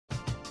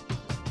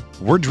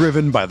We're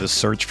driven by the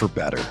search for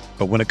better.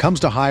 But when it comes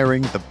to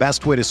hiring, the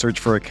best way to search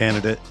for a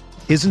candidate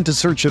isn't to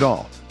search at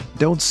all.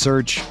 Don't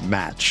search,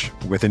 match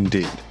with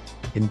Indeed.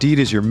 Indeed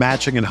is your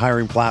matching and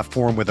hiring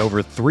platform with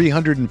over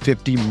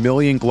 350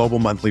 million global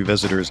monthly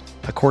visitors,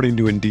 according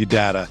to Indeed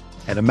data,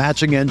 and a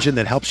matching engine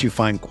that helps you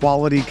find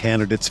quality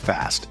candidates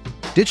fast.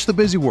 Ditch the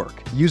busy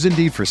work. Use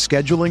Indeed for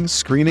scheduling,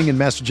 screening, and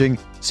messaging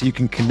so you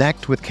can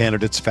connect with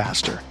candidates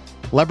faster.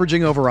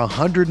 Leveraging over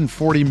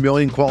 140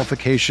 million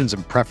qualifications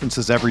and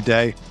preferences every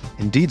day,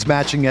 Indeed's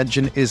matching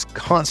engine is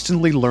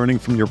constantly learning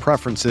from your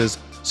preferences,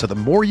 so the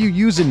more you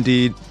use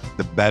Indeed,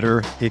 the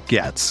better it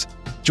gets.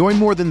 Join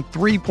more than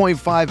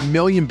 3.5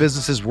 million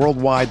businesses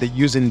worldwide that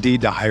use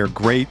Indeed to hire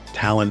great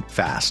talent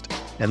fast.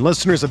 And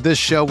listeners of this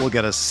show will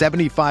get a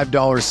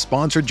 $75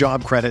 sponsored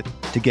job credit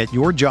to get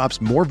your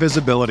jobs more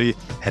visibility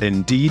at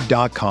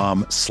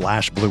Indeed.com/Blue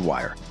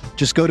Wire.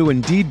 Just go to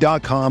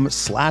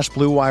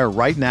Indeed.com/Blue Wire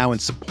right now and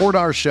support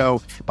our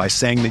show by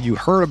saying that you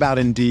heard about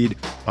Indeed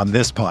on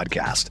this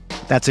podcast.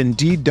 That's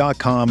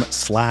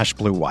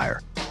Indeed.com/Blue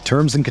Wire.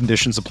 Terms and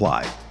conditions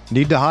apply.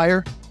 Need to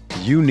hire?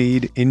 You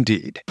need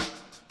Indeed.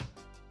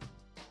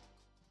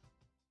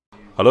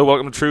 Hello,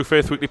 welcome to True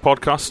Faith Weekly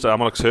Podcast.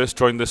 I'm Alex Hurst,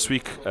 joined this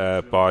week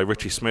by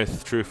Richie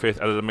Smith, True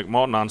Faith editor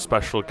McMartin, and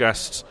special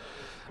guest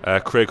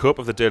Craig Hope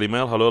of the Daily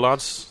Mail. Hello,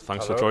 lads.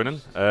 Thanks for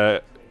joining.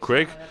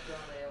 Craig,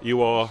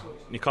 you are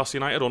Newcastle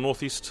United or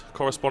North East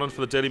correspondent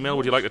for the Daily Mail.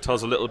 Would you like to tell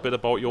us a little bit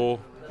about your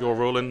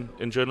role in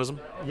journalism?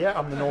 Yeah,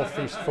 I'm the North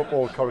East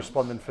football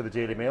correspondent for the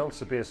Daily Mail.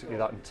 So basically,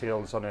 that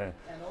entails on a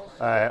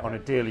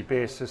daily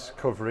basis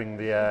covering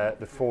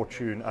the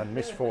fortune and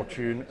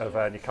misfortune of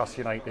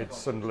Newcastle United,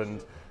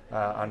 Sunderland,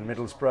 and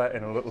Middlesbrough,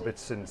 in a little bit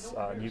since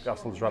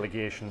Newcastle's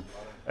relegation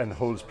and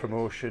Hull's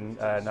promotion.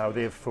 Now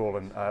they've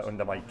fallen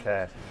under my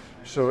care.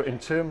 So in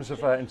terms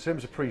of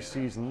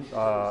pre-season,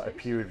 a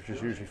period which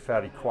is usually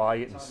fairly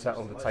quiet and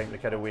settled, the time to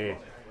get away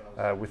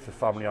with the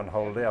family on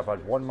holiday. I've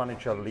had one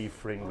manager leave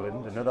for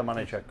England, another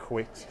manager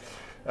quit.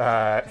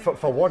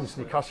 For once,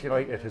 Newcastle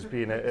United has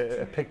been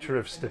a picture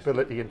of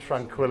stability and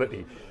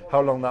tranquility. How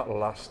long that will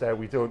last,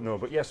 we don't know.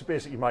 But yes,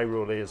 basically my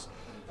role is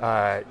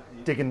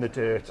digging the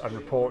dirt and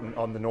reporting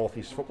on the North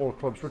East football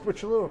clubs,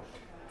 which although,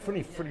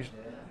 funny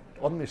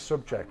on this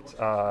subject,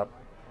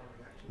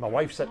 my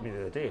wife said to me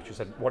the other day, she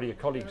said, what are your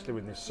colleagues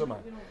doing this summer?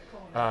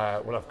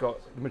 Well, I've got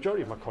the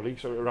majority of my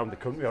colleagues around the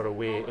country are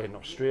away in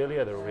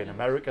Australia, they're away in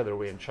America, they're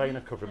away in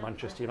China, covering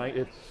Manchester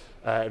United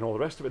and all the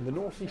rest of it. And the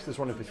North East is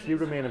one of the few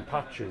remaining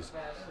patches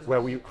where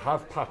we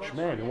have patch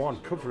men who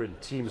aren't covering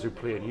teams who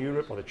play in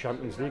Europe or the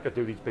Champions League or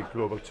do these big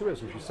global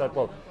tours. And she said,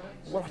 well,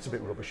 that's a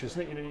bit rubbish, isn't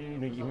it?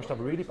 You must have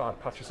a really bad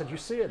patch. I said, you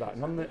say that,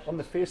 and on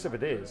the face of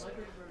it is.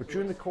 But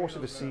during the course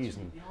of the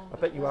season, I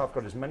bet you have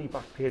got as many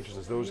back pages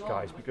as those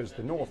guys, because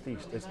the North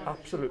East is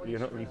absolutely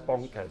and utterly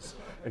bonkers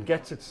and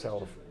gets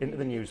itself into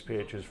the news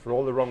pages for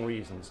all the wrong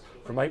reasons.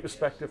 From my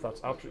perspective,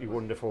 that's absolutely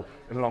wonderful,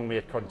 and long may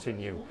it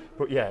continue.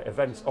 But yeah,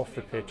 events off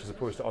the pitch as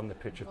opposed to on the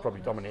pitch have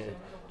probably dominated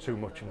too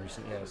much in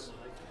recent years.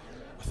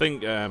 I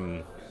think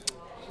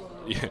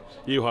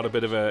you had a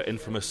bit of an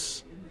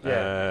infamous I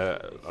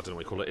don't know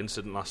what you call it,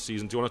 incident last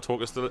season. Do you want to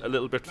talk us a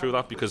little bit through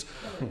that? Because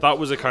that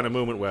was a kind of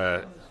moment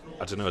where,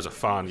 I don't know, as a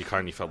fan, you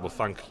kind of felt, well,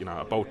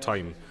 about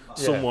time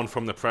someone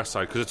from the press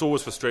side, because it's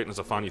always frustrating as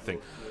a fan. You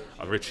think,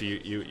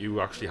 Richie,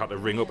 you actually had to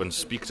ring up and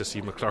speak to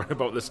Steve McClaren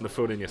about this on the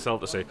phone in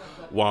yourself to say,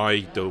 why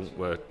don't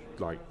we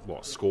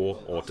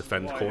score or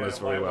defend corners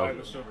very well? Why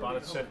was so bad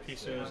at set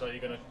pieces? Are you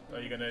gonna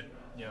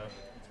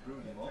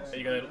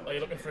are you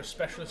looking for a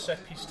specialist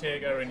set piece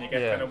taker, and you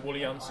get kind of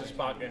woolly answers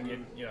back, and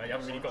you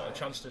haven't really got a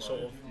chance to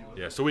sort of.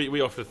 Yeah, so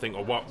we often think,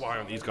 why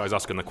aren't these guys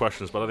asking the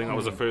questions? But I think that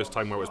was the first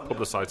time where it was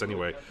publicised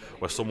anyway,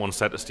 where someone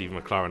said to Steve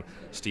McClaren,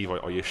 Steve,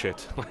 are you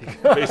shit?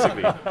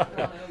 Basically,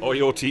 or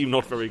your team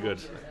not very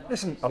good?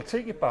 Listen, I'll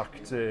take you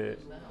back to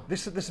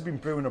this has been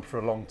brewing up for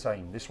a long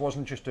time. This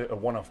wasn't just a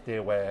one-off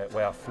day where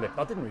I flipped.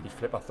 I didn't really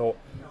flip. I thought,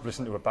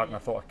 listened to it back, and I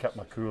thought I kept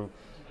my cool.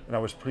 And I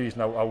was pleased.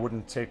 Now, I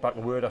wouldn't take back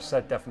the word I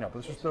said, definitely not.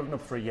 But this was building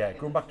up for a year.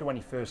 Going back to when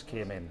he first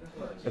came in,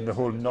 and the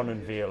whole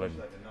non-unveiling,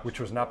 which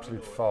was an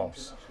absolute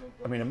farce.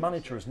 I mean, a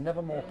manager is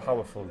never more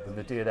powerful than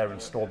the day they're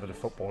installed at a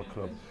football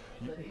club.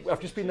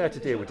 I've just been there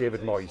today with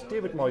David Moyes.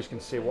 David Moyes can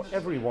say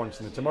whatever he wants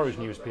in tomorrow's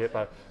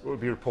newspaper. It will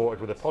be reported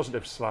with a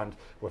positive slant.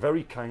 We're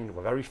very kind,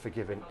 we're very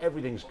forgiving,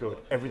 everything's good,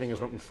 everything is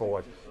looking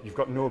forward. You've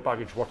got no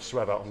baggage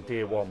whatsoever on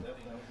day one.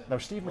 Now,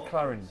 Steve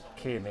McClaren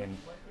came in,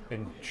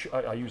 and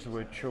I use the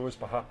word chose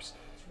perhaps,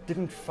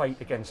 didn't fight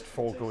against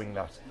foregoing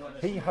that.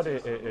 He had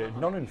a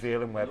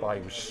non-unveiling whereby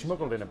he was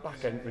smuggled in a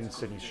back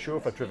entrance in his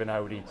chauffeur-driven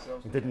Audi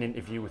and did an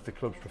interview with the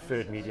club's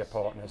preferred media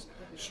partners.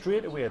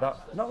 Straight away,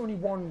 that not only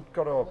one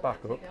got our back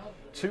up,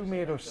 two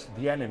made us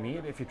the enemy.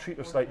 If you treat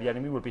us like the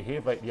enemy, we'll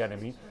behave like the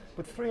enemy.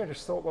 But three, I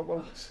just thought,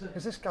 well,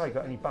 has this guy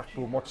got any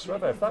backbone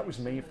whatsoever? If that was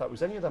me, if that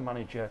was any other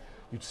manager,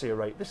 you'd say,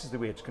 right, this is the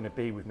way it's going to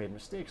be. We've made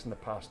mistakes in the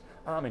past.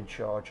 I'm in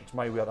charge. It's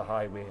my way or the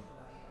highway.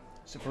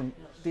 So from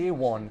day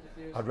one,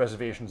 I had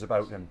reservations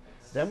about him.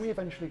 Then we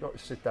eventually got to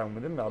sit down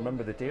with him. I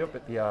remember the day up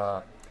at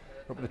the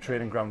up at the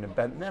training ground in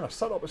Benton. Then I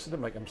sat opposite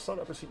him like I'm sat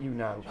opposite you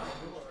now.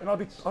 And I'll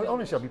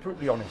be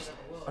brutally honest.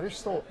 I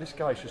just thought, this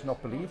guy's just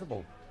not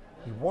believable.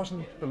 He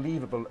wasn't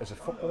believable as a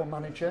football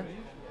manager.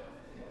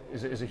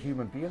 As a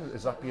human being,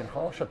 is that being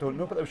harsh? I don't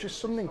know, but there was just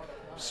something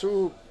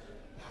so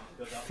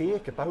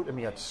fake about him.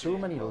 He had so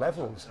many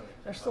levels.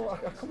 I just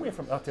thought, I come away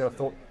from that day, I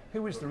thought,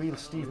 who is the real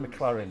Steve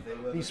McClaren?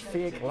 These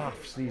fake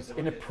laughs, these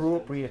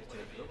inappropriate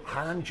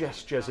hand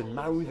gestures and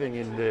mouthing,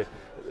 and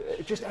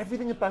just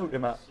everything about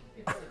him I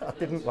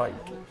didn't like.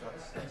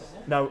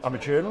 Now, I'm a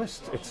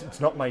journalist.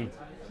 It's not my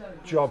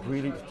job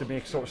really to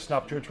make sort of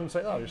snap judgments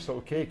like that. I just thought,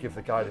 okay, give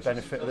the guy the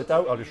benefit of the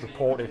doubt. I'll just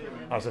report it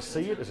as I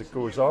see it, as it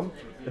goes on.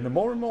 And the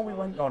more and more we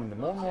went on, the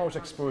more and more I was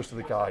exposed to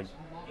the guy,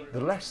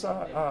 the less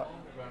I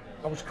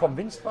was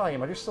convinced by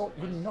him. I just thought,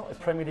 you're not a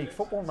Premier League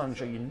football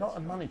manager. You're not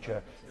a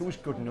manager who was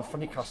good enough for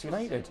Newcastle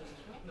United.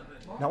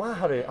 Now, I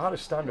had a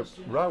stand-up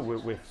row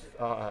with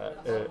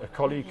a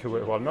colleague who,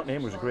 well, not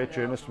named, was a great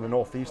journalist from the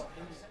North East,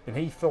 and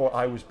he thought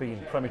I was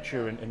being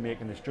premature in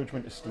making this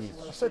judgment to Steve.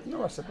 I said,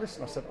 no,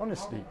 listen,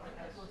 honestly,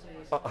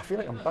 I feel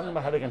like I'm banging my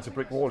head against a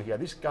brick wall here.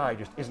 This guy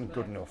just isn't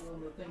good enough.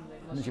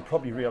 And as you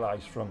probably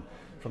realise from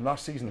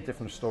last season, the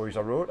different stories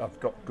I wrote, I've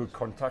got good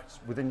contacts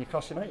within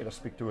Newcastle United. I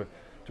speak to a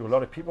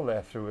lot of people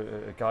there through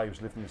a guy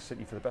who's lived in the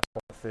city for the best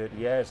part of 30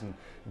 years and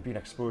been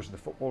exposed to the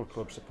football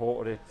club,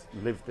 supported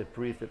it, lived it,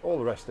 breathed it, all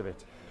the rest of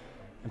it.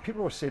 And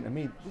people were saying to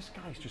me, this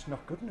guy's just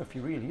not good enough, he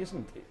really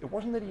isn't. It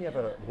wasn't that he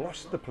ever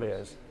lost the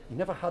players, he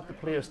never had the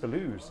players to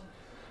lose.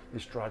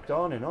 This dragged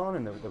on, and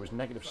there was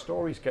negative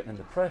stories getting in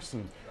the press,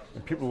 and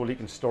people were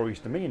leaking stories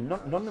to me, and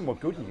none of them were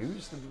good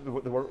news. They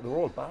were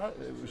all bad.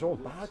 It was all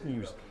bad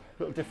news.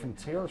 Little different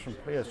tales from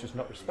players just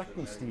not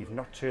respecting Steve,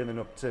 not turning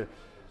up to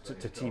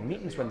team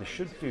meetings when they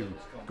should do,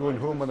 going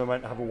home when they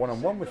went to have a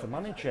one-on-one with the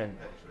manager, and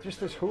just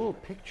this whole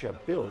picture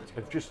built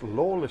of just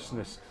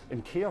lawlessness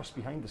and chaos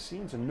behind the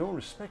scenes, and no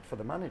respect for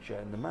the manager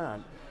and the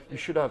man you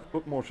should have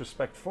utmost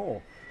respect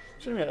for.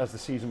 So anyway, as the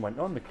season went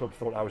on, the club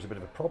thought I was a bit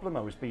of a problem. I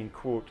was being,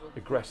 quote,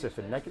 aggressive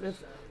and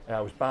negative. I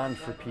was banned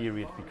for a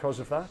period because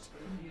of that.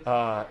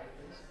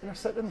 And I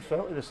said to them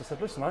throughout this, I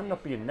said, listen, I'm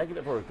not being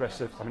negative or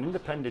aggressive. I'm an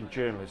independent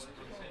journalist,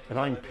 and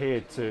I'm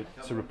paid to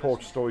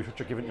report stories which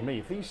are given to me.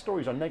 If these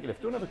stories are negative,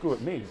 don't ever go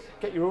at me.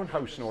 Get your own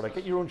house in order.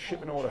 Get your own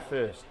ship in order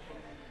first.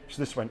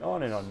 So this went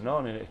on and on and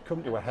on, and it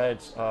come to a head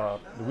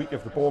the week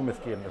of the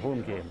Bournemouth game, the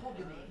home game,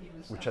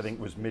 which I think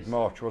was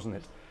mid-March, wasn't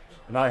it?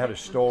 And I had a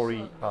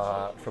story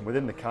from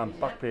within the camp,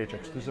 back page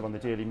exclusive on the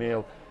Daily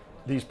Mail.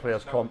 These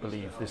players can't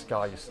believe this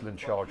guy is still in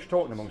charge,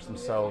 talking amongst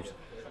themselves.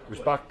 It was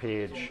back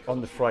page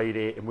on the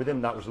Friday, and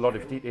within that was a lot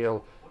of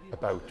detail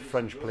about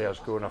French players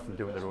going off and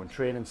doing their own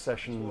training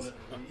sessions.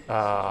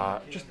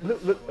 Just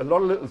a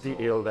lot of little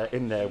detail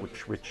in there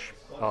which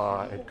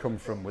had come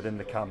from within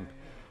the camp.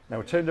 Now,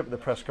 we turned up at the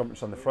press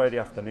conference on the Friday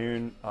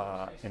afternoon,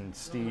 and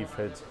Steve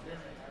had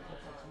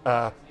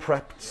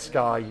prepped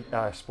Sky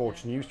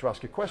Sports News to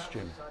ask a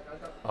question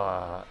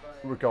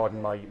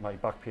regarding my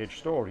back page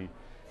story.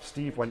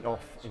 Steve went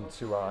off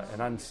into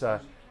an answer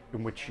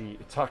in which he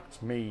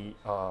attacked me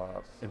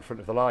in front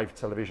of the live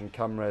television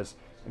cameras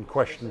and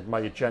questioned my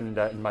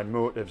agenda and my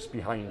motives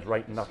behind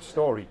writing that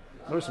story.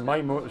 Now listen,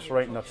 my motives for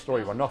writing that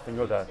story were nothing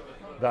other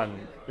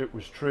than it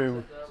was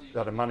true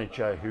that a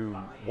manager who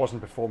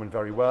wasn't performing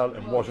very well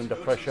and was under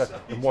pressure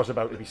and was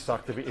about to be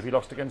sacked if he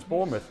lost against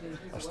Bournemouth.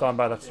 I stand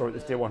by that story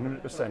this day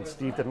 100%.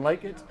 Steve didn't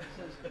like it.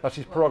 That's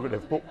his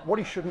prerogative. But what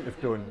he shouldn't have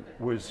done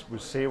was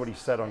say what he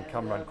said on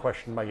camera and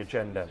question my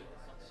agenda.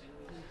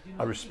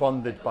 I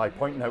responded by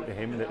pointing out to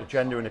him that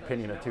agenda and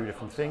opinion are two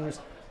different things.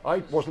 I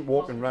wasn't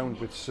walking around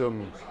with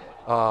some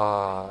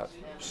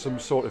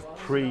sort of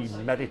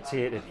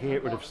premeditated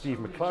hatred of Steve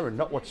McClaren,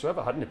 not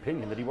whatsoever. I had an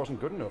opinion that he wasn't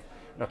good enough,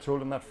 and I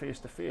told him that face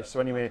to face. So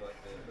anyway,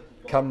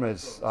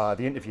 cameras,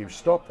 the interview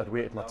stopped. I'd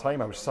waited my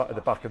time. I was sat at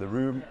the back of the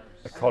room.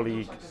 A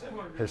colleague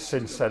has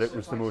since said it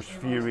was the most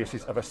furious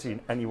he's ever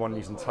seen anyone in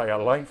his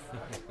entire life.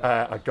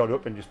 I got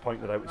up and just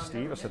pointed out to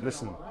Steve. I said,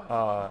 listen,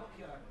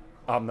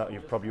 I'm not,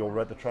 you've probably all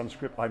read the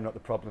transcript, I'm not the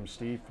problem,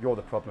 Steve, you're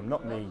the problem,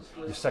 not me.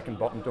 You're second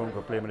bottom, don't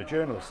go blaming a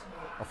journalist.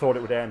 I thought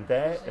it would end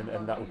there,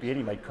 and that would be it.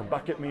 He might come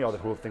back at me, or the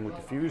whole thing would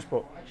diffuse,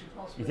 but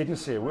he didn't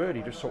say a word.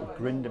 He just sort of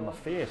grinned in my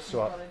face.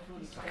 So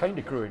I kind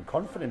of grew in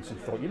confidence and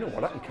thought, you know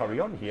what, I can carry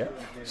on here.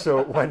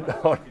 So went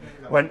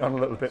on a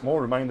little bit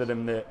more, reminded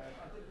him that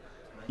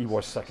he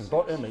was second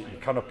bottom, that you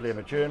cannot blame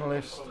a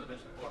journalist.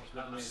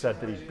 Said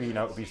that he'd been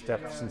out of his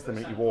depth since the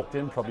minute he walked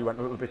in, probably went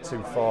a little bit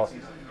too far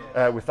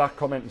with that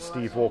comment, and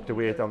Steve walked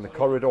away down the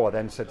corridor. I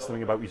then said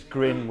something about his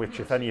grin, which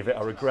if any of it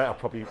I regret, I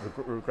probably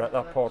regret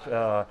that part.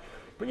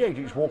 But yeah,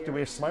 he just walked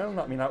away smiling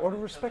at me. I would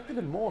have respected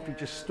him more if he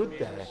just stood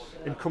there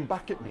and come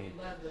back at me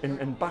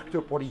and backed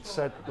up what he'd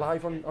said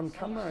live on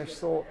camera. I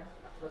just thought,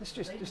 this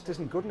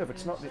isn't good enough.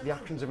 It's not the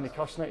actions of a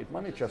Newcastle United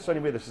manager. So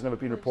anyway, this has never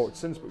been reported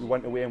since, but we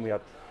went away and we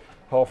had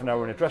half an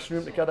hour in a dressing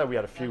room together. We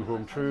had a few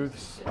home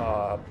truths.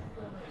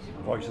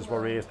 Voices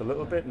were raised a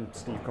little bit, and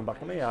Steve come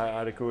back at me. I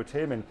had a go at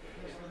him and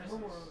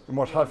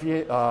what have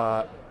you.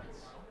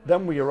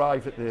 Then we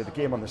arrive at the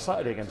game on the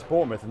Saturday against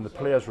Bournemouth, and the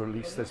players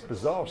released this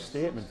bizarre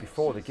statement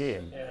before the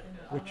game,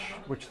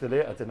 which they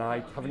later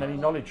denied having any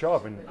knowledge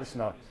of. And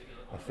listen,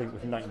 I think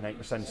with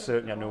 99%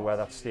 certainty I know where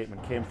that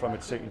statement came from.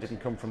 It certainly didn't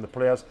come from the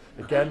players.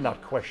 Again,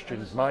 that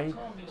questions my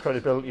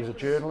credibility as a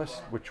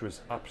journalist, which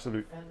was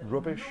absolute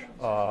rubbish.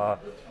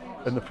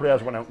 And the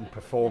players went out and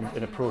performed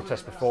in a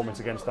protest performance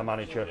against their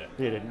manager.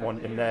 They didn't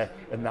want him there,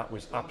 and that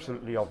was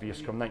absolutely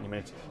obvious come 90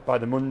 minutes. By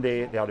the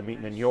Monday, they had a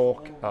meeting in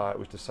York. It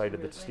was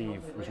decided that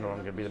Steve was no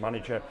longer going to be the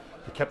manager.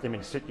 They kept him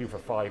in situ for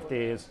 5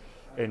 days.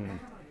 And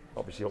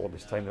obviously all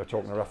this time they were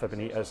talking to Rafa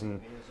Benitez, and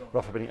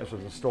Rafa Benitez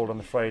was installed on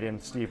the Friday,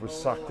 and Steve was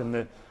sacked, and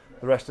the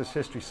rest is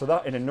history. So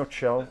that, in a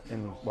nutshell,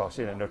 in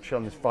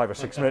this 5 or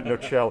 6 minute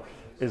nutshell,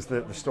 is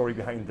the story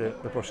behind the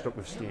bust up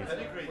with Steve.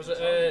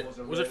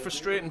 Was it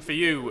frustrating for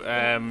you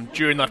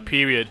during that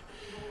period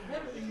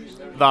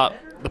that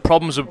the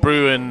problems of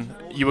brewing,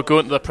 you were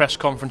going to the press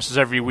conferences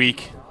every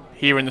week,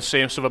 hearing the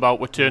same stuff about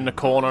we're turning the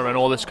corner and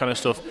all this kind of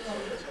stuff,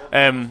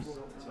 and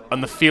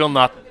the feeling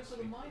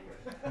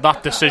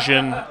that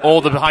decision, all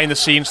the behind the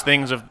scenes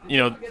things of,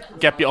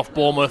 get beat off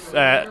Bournemouth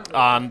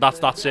and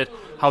that's it,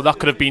 how that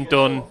could have been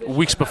done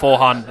weeks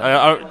beforehand.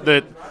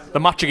 The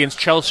match against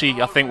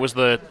Chelsea, I think, was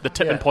the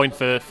tipping point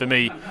for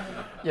me.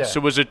 Yeah. So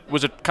was it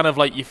kind of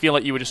like you feel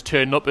like you were just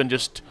turning up and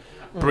just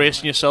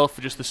bracing yourself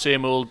for just the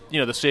same old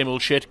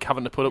shit,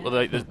 having to put up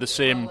with the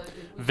same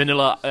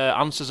vanilla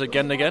answers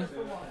again and again?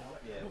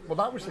 Well,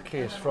 that was the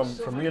case from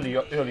really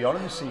early on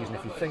in the season.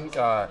 If you think,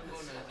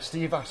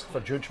 Steve asked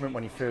for judgment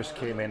when he first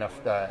came in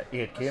after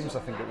 8 games, I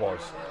think it was.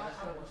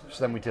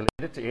 So then we delayed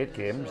it to 8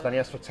 games. Then he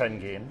asked for 10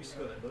 games.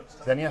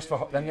 Then he asked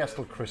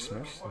till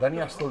Christmas. Then he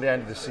asked till the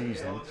end of the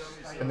season.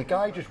 And the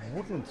guy just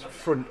wouldn't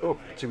front up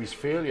to his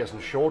failures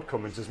and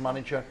shortcomings as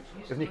manager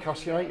of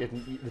Newcastle United.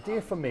 And the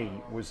day for me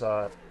was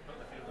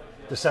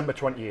December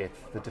 28th,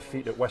 the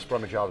defeat at West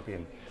Bromwich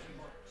Albion.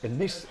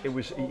 And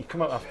he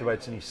came out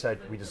afterwards and he said,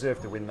 we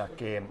deserved to win that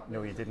game.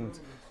 No, you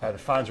didn't. The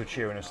fans were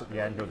cheering us at the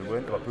end. No, they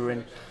weren't. They were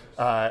booing.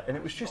 And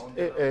it was just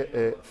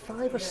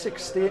 5 or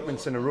 6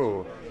 statements in a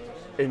row.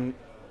 And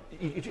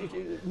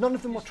none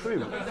of them were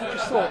true. I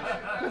just thought,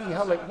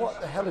 what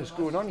the hell is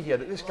going on here?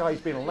 That this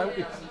guy's been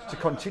allowed to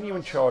continue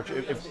in charge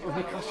of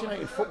Newcastle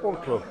United Football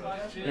Club.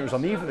 And it was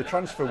on the eve of the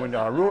transfer window.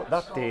 I wrote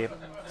that day,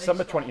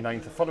 December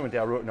 29th, the following day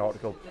I wrote an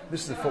article.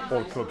 This is the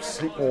football club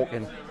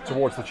sleepwalking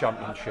towards the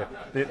Championship.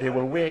 They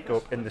will wake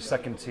up in the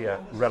second tier,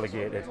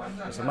 relegated.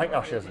 So Mike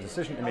Ashley has a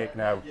decision to make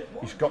now.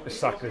 He's got to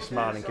sack this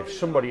man and give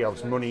somebody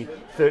else money,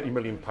 £30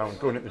 million,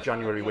 going at the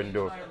January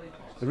window.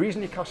 The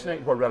reason Newcastle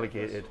United were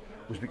relegated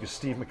was because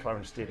Steve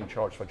McClaren stayed in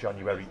charge for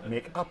January.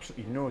 Make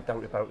absolutely no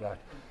doubt about that.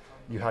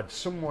 You had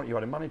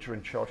a manager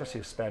in charge. I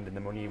say spending the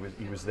money.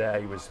 He was there.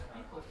 He was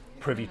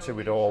privy to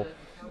it all.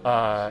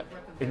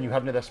 And you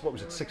had another,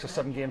 6 or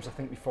 7 games, I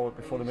think, before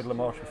the middle of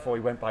March, before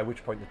he went, by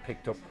which point they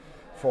picked up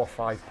 4 or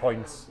 5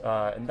 points.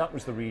 And that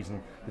was the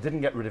reason they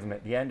didn't get rid of him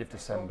at the end of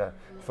December,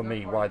 for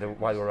me, why they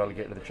were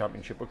relegated to the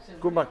Championship. But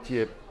going back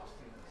to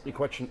your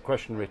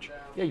question, Rich,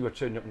 yeah, you were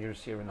turning up and you were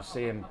hearing the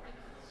same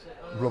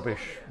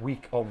rubbish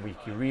week on week.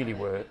 You really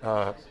were.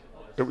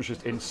 It was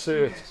just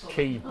insert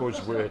key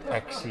buzzword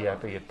X here,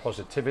 be it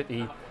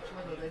positivity,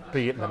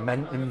 be it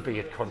momentum, be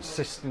it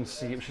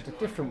consistency. It was just a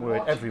different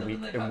word every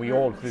week, and we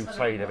all grew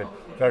tired of it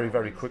very,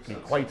 very quickly.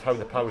 Quite how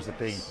the powers that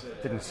be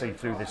didn't see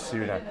through this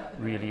sooner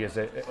really is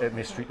a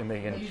mystery to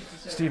me. And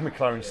Steve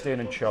McClaren staying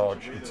in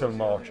charge until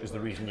March is the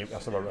reason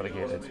Newcastle were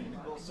relegated.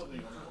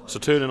 So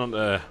turning on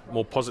to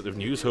more positive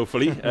news,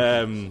 hopefully.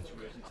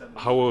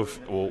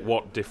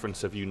 What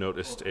difference have you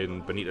noticed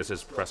in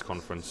Benitez's press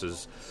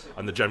conferences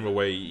and the general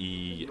way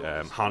he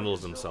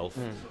handles himself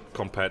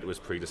compared to his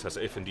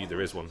predecessor, if indeed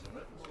there is one?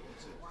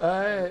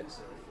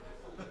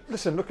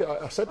 Listen, look,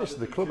 I said this to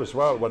the club as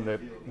well when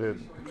the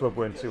club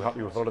weren't too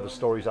happy with a lot of the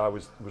stories I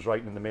was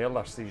writing in the Mail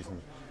last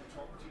season.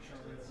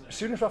 As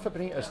soon as Rafa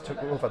Benitez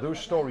took over, those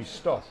stories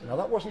stopped. Now,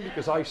 that wasn't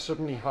because I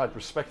suddenly had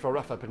respect for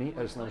Rafa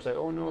Benitez and I was like,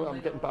 oh no, I'm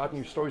getting bad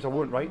news stories, I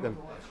won't write them.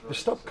 They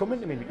stopped coming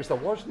to me because there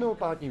was no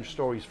bad news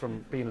stories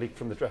from being leaked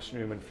from the dressing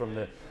room and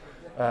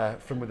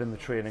from within the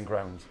training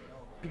ground.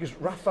 Because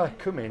Rafa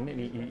come in and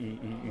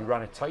he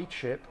ran a tight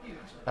ship,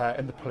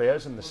 and the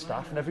players and the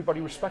staff and everybody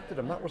respected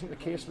him. That wasn't the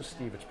case with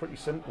Steve. It's pretty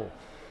simple.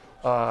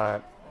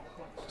 So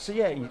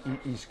yeah,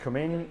 he's come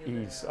in.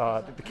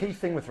 The key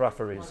thing with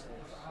Rafa is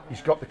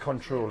he's got the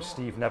control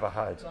Steve never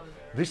had.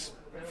 This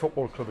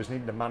football club has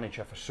needed a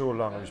manager for so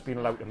long and has been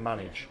allowed to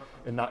manage,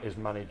 and that is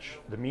manage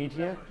the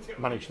media,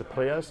 manage the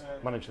players,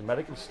 manage the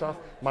medical staff,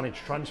 manage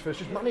transfers,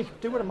 just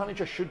do what a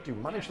manager should do,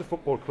 manage the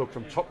football club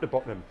from top to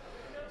bottom.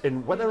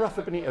 And whether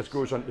Rafa Benitez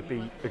goes on to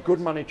be a good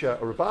manager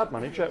or a bad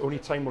manager, only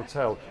time will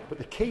tell. But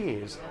the key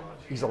is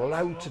he's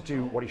allowed to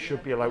do what he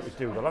should be allowed to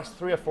do. The last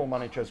 3 or 4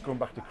 managers, going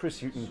back to Chris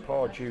Hughton,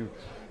 Pardew,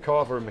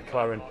 Carver and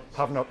McClaren,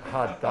 have not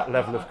had that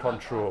level of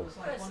control.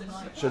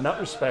 So in that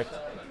respect,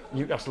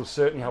 Newcastle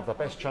certainly have the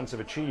best chance of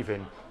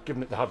achieving,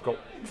 given that they have got,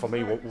 for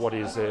me, what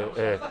is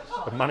a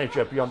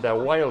manager beyond their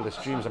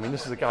wildest dreams. I mean,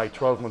 this is a guy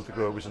 12 months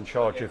ago who was in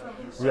charge of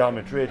Real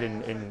Madrid,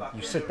 and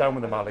you sit down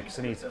with him, Alex,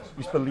 and he's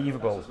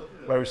believable.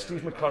 Whereas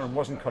Steve McClaren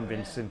wasn't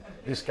convincing,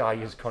 this guy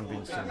is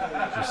convincing.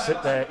 You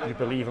sit there, you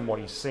believe in what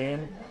he's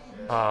saying.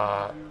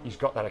 He's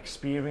got that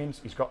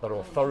experience, he's got that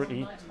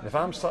authority, and if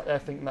I'm sat there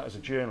thinking that as a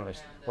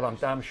journalist, well, I'm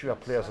damn sure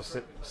players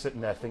are sitting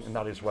there thinking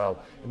that as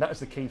well. And that is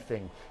the key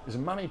thing. As a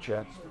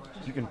manager,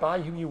 you can buy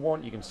who you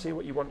want, you can say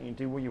what you want, you can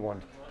do what you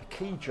want. The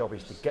key job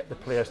is to get the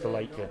players to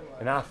like you,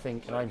 and I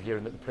think, and I'm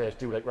hearing that the players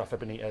do like Rafa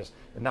Benitez,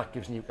 and that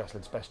gives Newcastle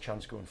its best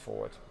chance going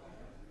forward.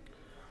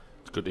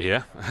 It's good to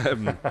hear.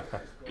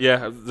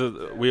 Yeah,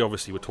 we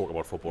obviously would talk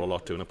about football a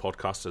lot doing a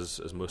podcast,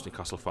 as most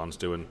Newcastle fans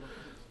do, and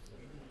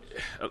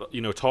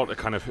it's hard to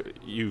kind of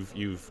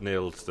you've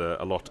nailed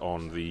a lot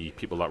on the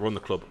people that run the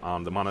club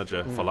and the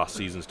manager for last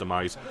season's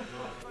demise.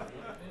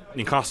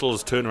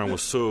 Newcastle's turnaround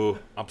was so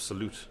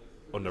absolute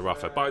under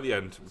Rafa. By the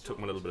end, it took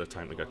them a little bit of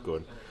time to get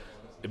going.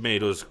 It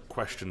made us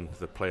question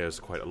the players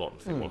quite a lot.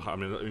 And think, well, I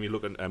mean, when you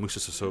look at Moussa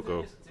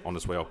Sissoko on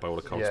his way up by all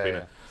accounts, being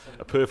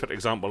a perfect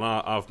example. And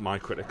I have my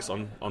critics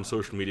on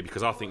social media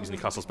because I think he's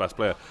Newcastle's best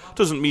player.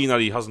 Doesn't mean that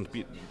he hasn't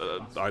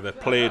either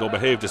played or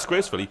behaved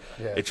disgracefully.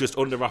 It's just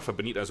under Rafa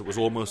Benitez, it was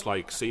almost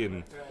like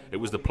seeing it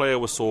was the player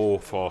we saw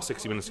for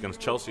 60 minutes against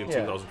Chelsea in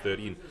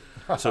 2013.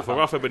 So for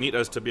Rafa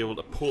Benitez to be able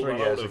to pull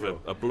that out of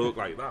a bloke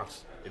like that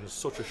in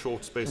such a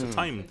short space of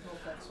time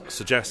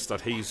suggests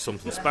that he's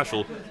something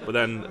special. But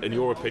then, in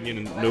your opinion,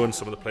 and knowing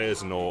some of the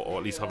players or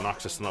at least having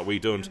access to that we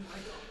don't,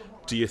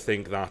 do you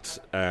think that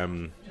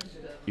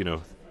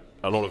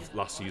a lot of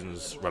last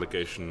season's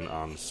relegation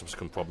and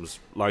subsequent problems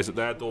lies at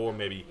their door?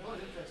 Maybe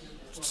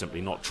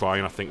simply not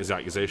trying, I think, is the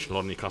accusation a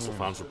lot of Newcastle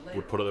fans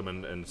would put at them.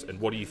 And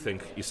what do you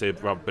think? You say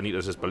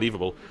Benitez is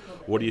believable.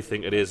 What do you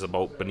think it is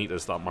about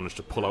Benitez that managed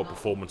to pull out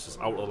performances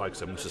out of the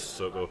likes of Moussa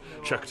Sissoko?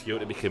 Check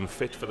Kyoto became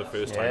fit for the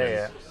first time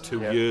in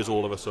 2 years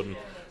all of a sudden.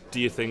 Do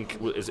you think,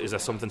 is there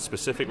something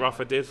specific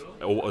Rafa did?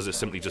 Or is it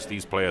simply just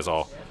these players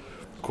are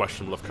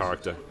questionable of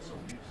character?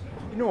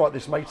 You know what,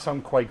 this might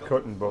sound quite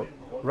cutting, but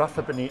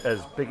Rafa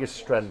Benitez's biggest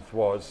strength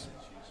was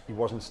he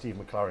wasn't Steve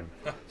McClaren.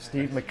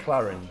 Steve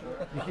McClaren,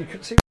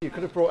 you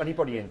could have brought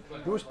anybody in.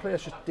 Those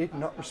players just did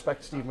not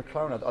respect Steve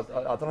McClaren. I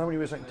don't know how many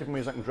different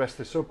ways I can dress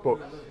this up, but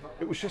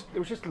it was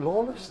just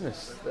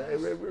lawlessness.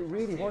 It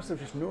really was. There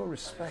was just no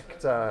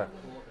respect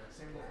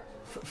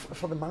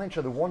for the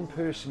manager, the one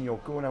person you're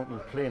going out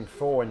and playing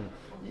for. And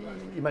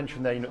you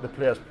mentioned there, the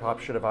players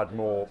perhaps should have had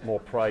more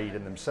pride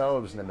in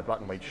themselves and in the black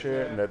and white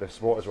shirt, and the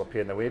supporters were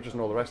paying their wages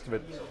and all the rest of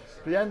it. But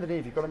at the end of the day,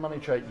 if you've got a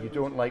manager you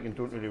don't like and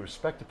don't really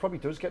respect, it probably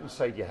does get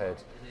inside your head.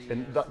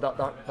 And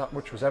that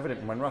much was evident.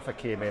 And when Rafa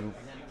came in,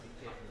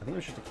 I think it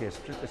was just a case,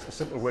 it's the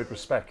simple word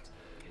respect.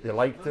 They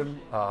liked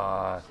him,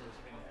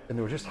 and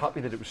they were just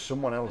happy that it was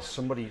someone else,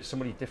 somebody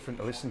different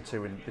to listen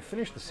to. And they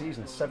finished the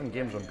season 7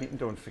 games unbeaten,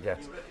 don't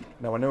forget.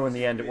 Now, I know in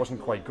the end it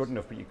wasn't quite good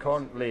enough, but you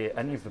can't lay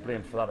any of the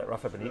blame for that at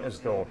Rafa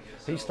Benitez, though.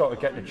 He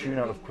started getting a tune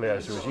out of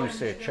players who, as you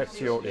say, Cheikh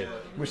Kyoto,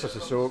 Moussa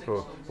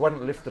Sissoko, who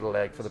hadn't lifted a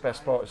leg for the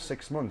best part of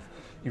 6 months.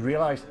 He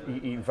realised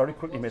he very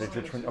quickly made a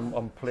judgment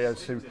on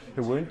players who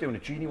weren't doing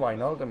it. Gini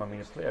Wijnaldum, I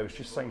mean, a player who was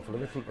just signed for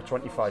Liverpool for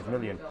 25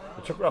 million.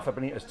 It took Rafa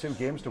Benitez 2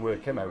 games to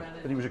work him out,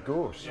 but he was a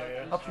ghost,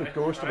 absolute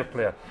ghost of a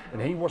player. And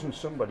he wasn't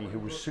somebody who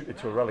was suited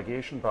to a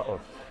relegation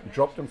battle. He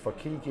dropped him for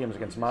key games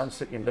against Man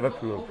City and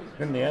Liverpool.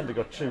 In the end, they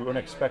got 2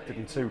 unexpected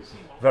and 2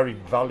 very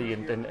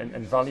valiant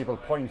and valuable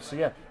points. So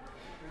yeah,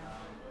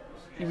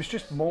 he was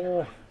just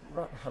more,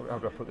 how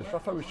do I put this?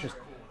 Rafa was just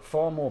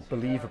far more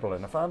believable,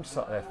 and if I'm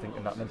sat there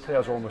thinking that, then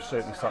players almost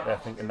certainly sat there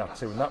thinking that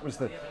too. And that was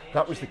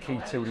the key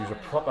to it. He was a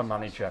proper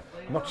manager,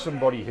 not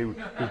somebody who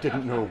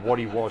didn't know what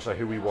he was or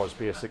who he was,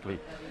 basically.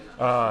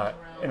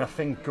 And I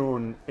think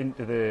going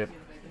into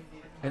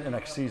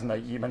next season,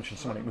 like you mentioned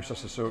someone like Moussa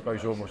Sissoko,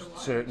 who's almost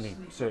certainly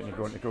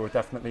going to go,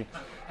 definitely.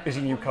 Is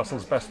he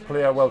Newcastle's best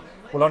player? Well,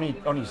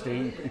 on his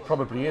day, he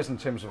probably is, in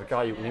terms of a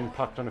guy who can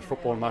impact on a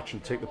football match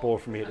and take the ball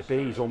from A to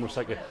B. He's almost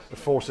like a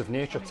force of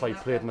nature type,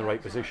 played in the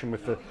right position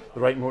with the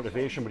right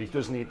motivation, but he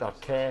does need that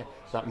care,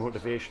 that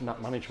motivation,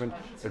 that management.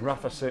 And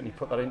Rafa certainly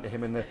put that into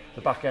him in the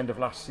back end of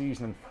last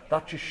season, and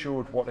that just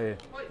showed what a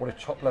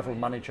top level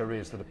manager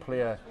is, that a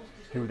player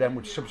who then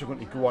would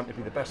subsequently go on to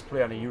be the best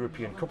player in a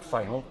European Cup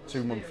final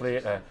 2 months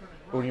later.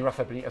 Only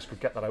Rafa Benitez could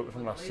get that out of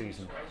him last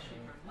season.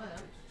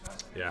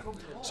 Yeah.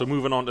 So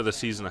moving on to the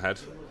season ahead,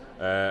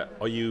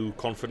 are you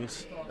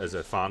confident as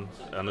a fan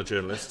and a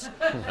journalist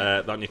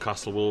that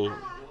Newcastle will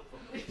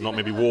not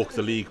maybe walk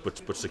the league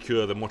but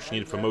secure the much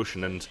needed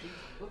promotion? And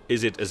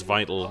is it as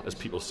vital as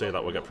people say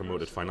that we'll get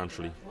promoted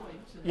financially?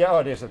 Yeah,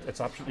 it is.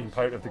 It's absolutely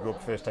imperative to go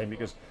up first time,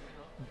 because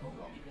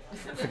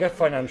forget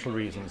financial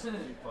reasons.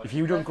 If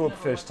you don't go up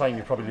first time,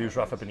 you probably lose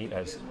Rafa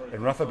Benitez.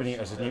 And Rafa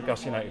Benitez is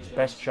Newcastle United's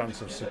best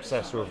chance of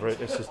success over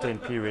a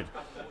sustained period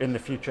in the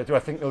future. Do I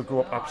think they'll go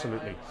up?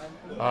 Absolutely.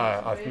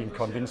 I've been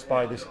convinced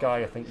by this guy.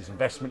 I think his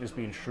investment has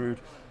been shrewd.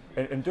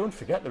 And don't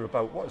forget, they're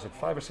about, what is it,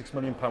 £5 or £6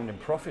 million in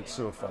profit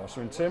so far.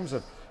 So in terms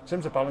of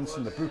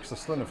balancing the books, they're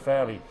still in a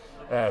fairly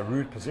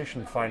rude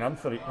position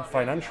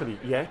financially.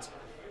 Yet,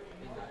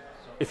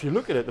 if you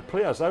look at it, the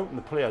players out and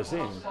the players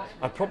in,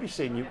 I'd probably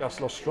say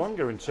Newcastle are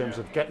stronger in terms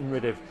of getting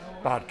rid of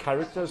bad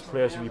characters,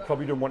 players who you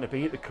probably don't want to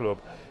be at the club,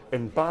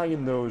 and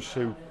buying those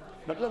who...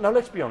 Now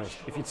let's be honest,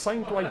 if you'd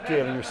signed Dwight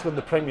Gale and you're still in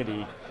the Premier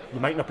League, you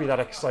might not be that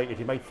excited.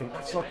 You might think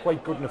that's not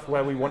quite good enough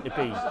where we want to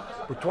be.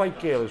 But Dwight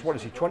Gale is,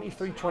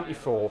 23,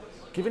 24,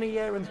 given a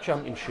year in the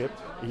Championship,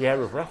 a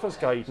year of Rafa's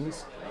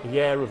guidance, a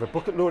year of a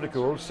bucket load of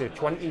goals, say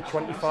 20,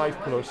 25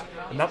 plus,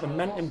 and that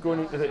momentum going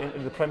into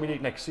the Premier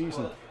League next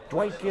season,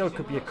 Dwight Gale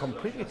could be a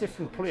completely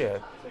different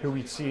player who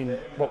we'd seen,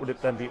 what would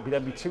it then be? It would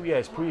then be 2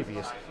 years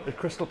previous at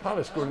Crystal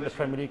Palace going into the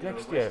Premier League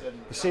next year.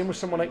 The same with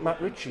someone like Matt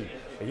Ritchie.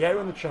 A year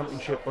in the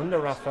Championship, under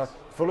Rafa,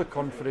 full of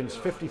confidence,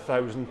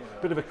 50,000,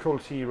 bit of a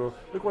cult hero.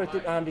 Look what it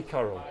did to Andy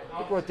Carroll.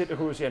 Look what it did to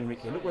Jose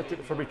Enrique. Look what it did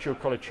to Fabrizio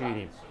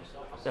Colaccini.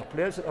 There are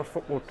players at our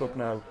football club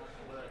now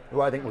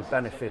who I think will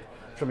benefit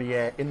from a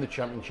year in the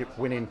Championship,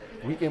 winning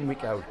week in,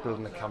 week out,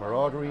 building the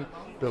camaraderie,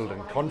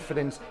 building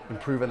confidence,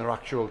 improving their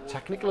actual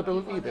technical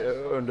ability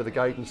under the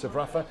guidance of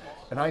Rafa.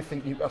 And I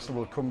think Newcastle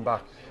will come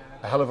back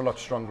a hell of a lot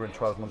stronger in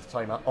 12 months'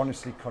 time. I'm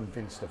honestly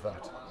convinced of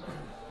that.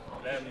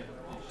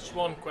 Just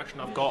one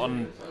question I've got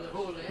in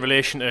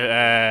relation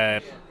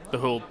to the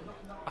whole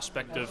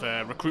aspect of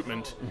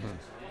recruitment.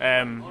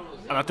 And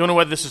I don't know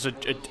whether this is a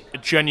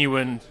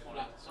genuine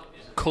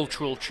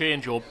cultural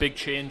change or big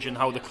change in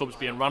how the club's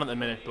being run at the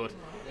minute, but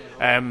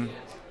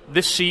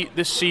this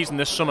season,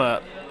 this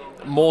summer,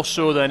 more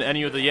so than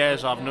any other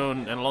years I've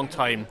known in a long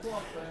time,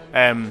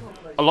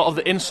 a lot of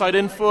the inside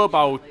info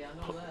about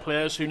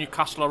players who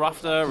Newcastle are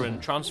after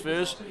and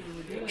transfers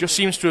just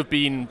seems to have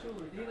been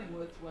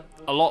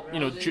a lot.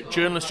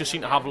 Journalists just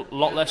seem to have a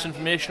lot less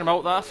information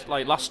about that.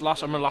 Like last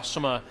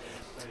summer,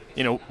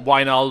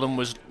 Wijnaldum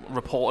was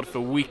reported for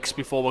weeks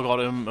before we got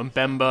him, and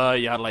Mbemba,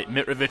 you had like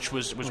Mitrovic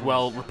was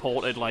well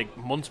reported like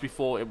months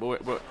before.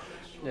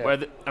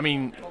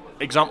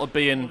 Example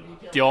being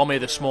Diarmi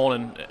this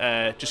morning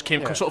just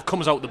sort of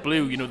comes out the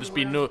blue. There's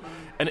been no,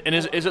 and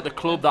is it the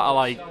club that are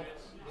like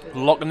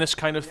locking this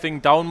kind of thing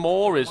down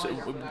more? Is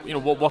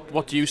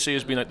what do you see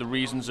as being like the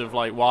reasons of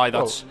like why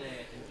that's?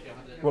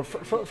 Well,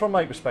 from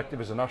my perspective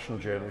as a national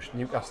journalist,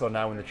 Newcastle are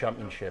now in the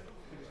Championship.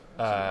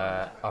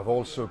 I've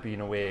also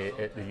been away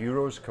at the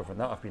Euros covering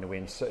that. I've been away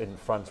in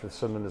France with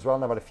Sunderland as well,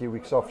 and I've had a few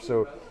weeks off.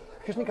 So,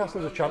 because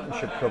Newcastle is a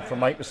Championship club, from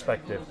my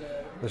perspective,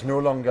 there's no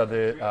longer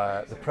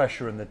the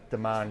pressure and the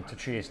demand to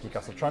chase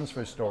Newcastle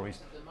transfer stories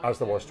as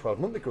there was 12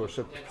 months ago.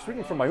 So,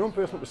 speaking from my own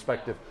personal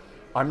perspective,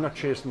 I'm not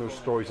chasing those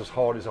stories as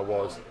hard as I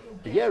was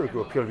a year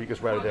ago, purely because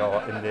where they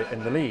are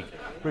in the league.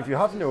 But if you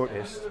have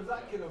noticed,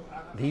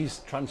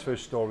 these transfer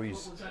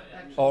stories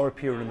are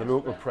appearing in the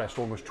local press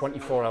almost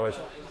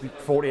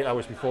 48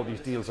 hours before these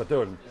deals are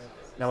done.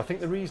 Now, I think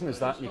the reason is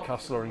that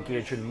Newcastle are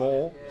engaging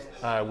more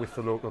with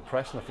the local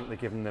press, and I think they're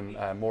giving them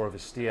more of a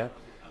steer.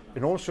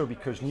 And also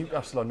because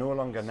Newcastle are no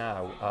longer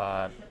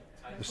now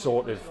the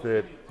sort of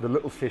the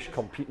little fish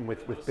competing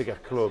with bigger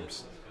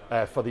clubs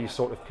for these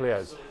sort of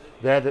players.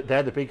 They're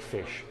the big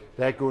fish.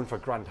 They're going for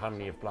Grant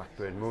Hanley of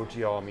Blackburn, Mo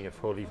Diarmi of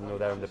Hull, even though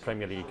they're in the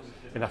Premier League.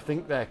 And I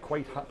think they're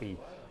quite happy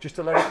just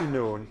to let it be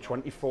known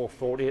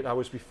 48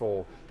 hours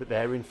before that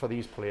they're in for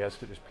these players,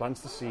 that just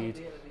plants the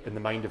seed in the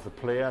mind of the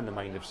player and the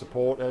mind of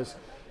supporters.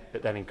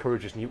 It then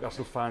encourages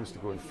Newcastle fans to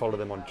go and follow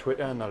them on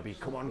Twitter, and they'll be,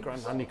 come on,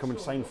 Grant Hanley, come and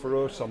sign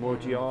for us, or Mo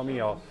Diarmi,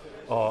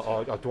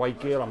 or Dwight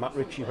Gale, or Matt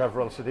Ritchie,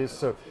 whoever else it is.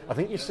 So I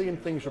think you're seeing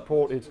things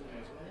reported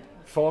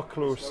far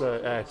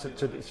closer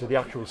to the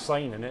actual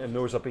signing, and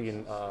those are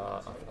being,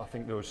 I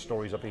think those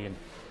stories are being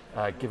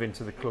given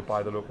to the club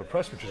by the local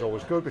press, which is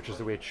always good, which is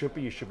the way it should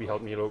be. You should be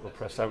helping your local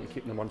press out and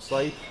keeping them on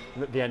side.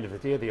 And at the end of the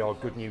day, they are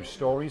good news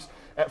stories.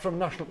 From a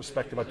national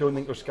perspective, I don't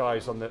think those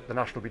guys on the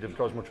national beat have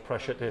got as much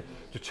pressure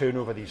to turn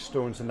over these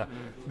stones, and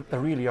there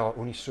really are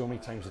only so many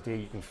times a day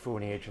you can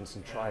phone agents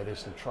and try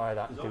this and try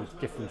that and do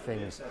different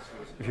things.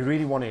 If you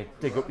really want to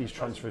dig up these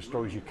transfer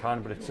stories, you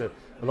can, but it's a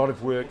lot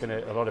of work and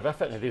a lot of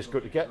effort, and it is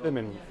good to get them,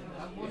 and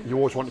you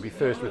always want to be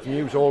first with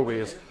news,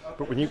 always.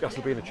 But with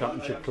Newcastle being a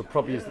Championship club,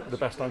 probably is the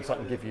best answer I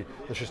can give you.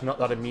 There's just not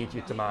that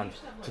immediate demand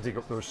to dig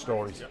up those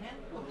stories.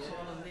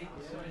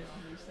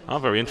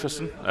 Very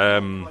interesting.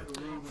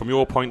 From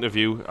your point of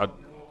view,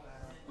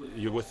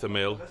 you're with the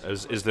Mail.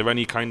 Is there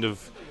any kind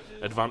of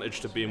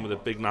advantage to being with a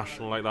big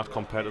national like that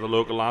compared to the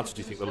local lads?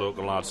 Do you think the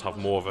local lads have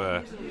more of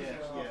a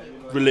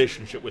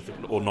relationship with it,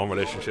 or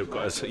non-relationship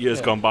as years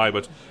gone by?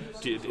 But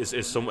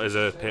is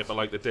a paper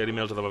like the Daily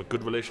Mail, do they have a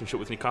good relationship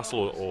with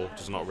Newcastle, or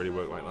does it not really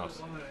work like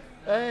that?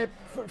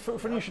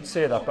 Funny you should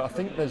say that, but I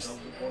think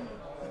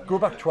go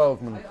back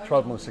 12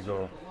 months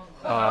ago,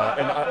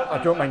 and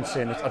I don't mind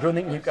saying this, I don't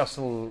think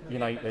Newcastle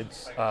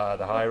United's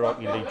the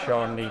hierarchy, Lee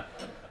Charnley,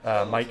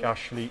 Mike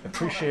Ashley,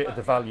 appreciated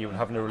the value in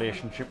having a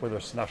relationship with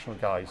us national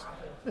guys.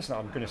 listen,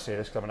 I'm going to say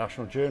this because I'm a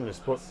national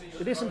journalist, but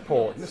it is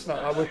important. Listen,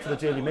 I work for the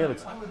Daily Mail.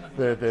 It's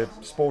the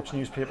sports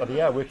newspaper of the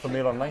year. I work for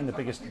Mail Online, the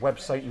biggest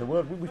website in the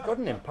world. We've got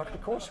an impact.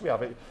 Of course we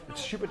have.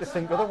 It's stupid to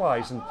think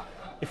otherwise. And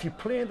if you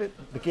play the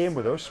game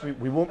with us,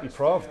 we won't be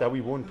proud that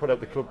we won't put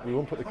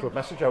the club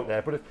message out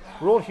there. But if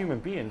we're all human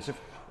beings,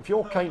 if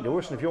you're kind to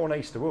us and if you're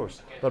nice to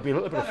us, there'll be a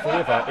little bit of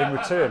favour in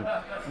return.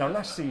 Now,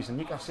 last season,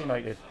 Newcastle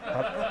United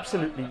had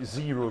absolutely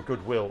zero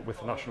goodwill with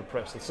the national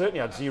press. They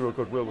certainly had zero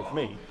goodwill with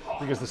me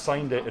because they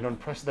signed an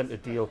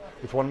unprecedented deal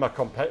with one of my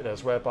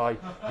competitors whereby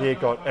they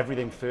got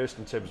everything first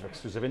in terms of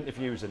exclusive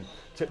interviews and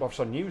tip-offs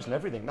on news and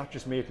everything. That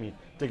just made me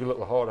dig a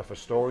little harder for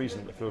stories,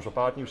 and if those were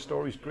bad news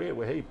stories, great.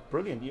 Well, hey,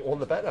 brilliant, all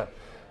the better.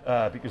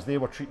 Because they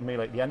were treating me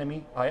like the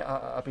enemy.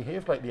 I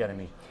behaved like the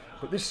enemy.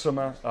 But this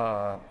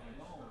summer,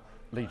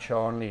 Lee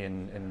Charnley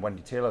and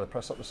Wendy Taylor, the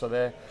press officer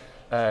there,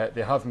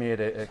 they have made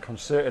a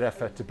concerted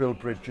effort to build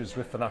bridges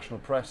with the national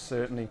press,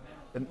 certainly.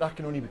 And that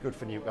can only be good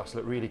for Newcastle,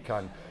 it really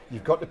can.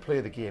 You've got to play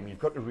the game, you've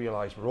got to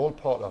realise we're all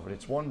part of it.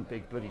 It's one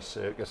big bloody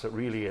circus, it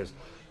really is.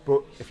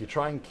 But if you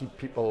try and keep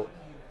people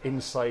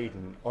inside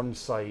and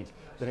onside,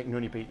 then it can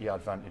only be to your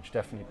advantage,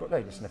 definitely. But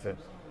hey, listen, if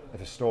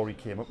a story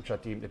came up which I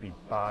deemed to be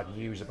bad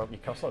news about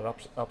Newcastle, I had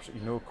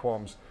absolutely no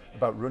qualms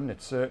about running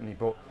it, certainly.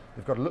 But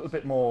they've got a little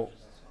bit more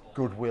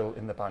goodwill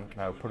in the bank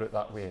now, put it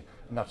that way,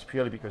 and that's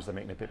purely because they're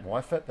making a bit more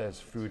effort. There's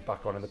food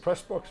back on in the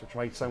press box, which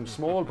might sound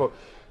small, but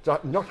to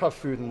not have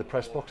food in the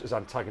press box is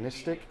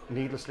antagonistic,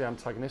 needlessly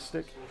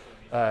antagonistic,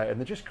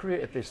 and they just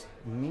created this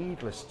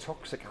needless,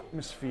 toxic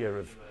atmosphere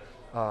of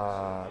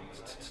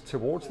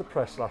towards the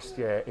press last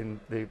year.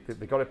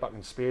 They got it back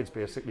in spades,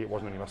 basically. It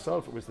wasn't only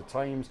myself, it was the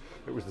Times,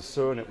 it was the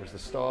Sun, it was the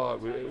Star,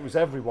 it was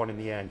everyone in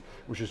the end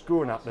was just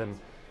going at them.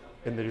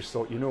 And they just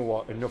thought, you know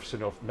what, enough's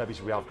enough, maybe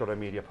we have got our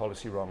media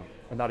policy wrong.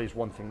 And that is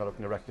one thing they're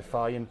looking to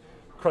rectify, and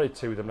credit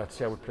to them. Let's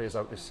see how it plays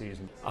out this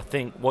season. I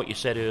think what you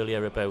said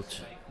earlier about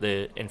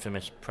the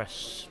infamous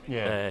press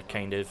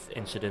kind of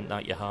incident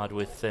that you had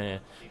with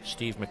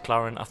Steve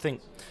McClaren,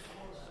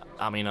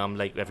 I'm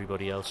like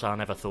everybody else. I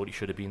never thought he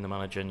should have been the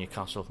manager in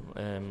Newcastle.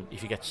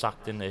 If you get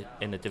sacked in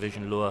the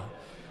division lower,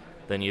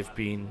 then you've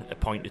been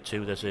appointed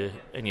to,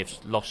 and you've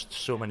lost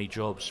so many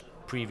jobs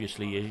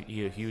previously,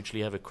 you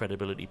hugely have a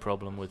credibility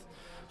problem with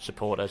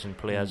supporters and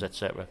players,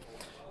 etc.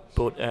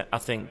 But I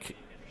think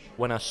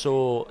when I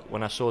saw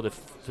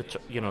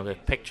the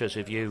pictures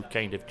of you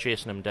kind of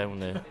chasing him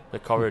down the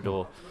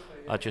corridor,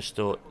 I just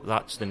thought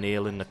that's the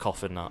nail in the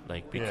coffin,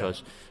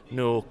 because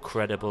no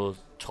credible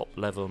top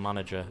level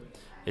manager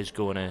is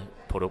going to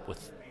put up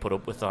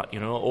with that,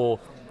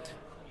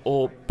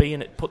 or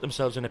put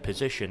themselves in a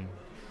position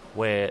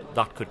where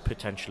that could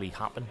potentially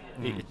happen.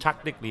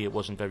 Tactically, it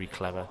wasn't very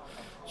clever.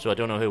 So I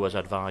don't know who was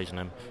advising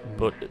him,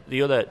 but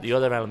the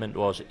other element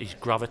was his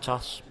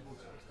gravitas.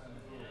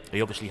 He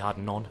obviously had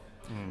none,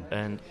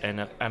 and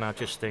I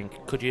just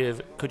think, could you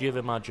have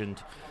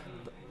imagined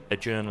a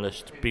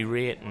journalist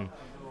berating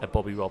a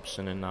Bobby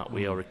Robson in that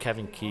way, or a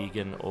Kevin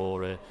Keegan,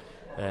 or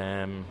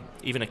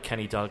even a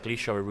Kenny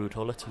Dalglish or a Ruud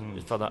Gullit,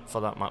 for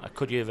that matter?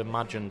 Could you have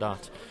imagined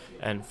that?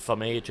 And for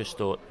me, I just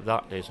thought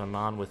that is a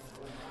man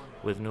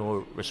with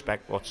no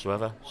respect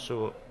whatsoever.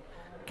 So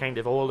kind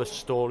of all the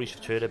stories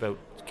you've heard about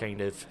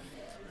kind of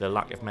the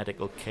lack of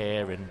medical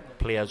care and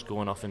players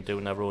going off and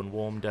doing their own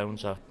warm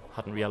downs, I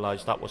hadn't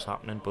realised that was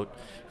happening, but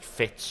it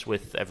fits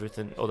with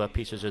everything, other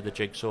pieces of the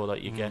jigsaw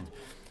that you get.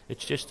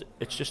 It's just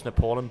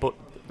appalling. But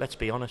let's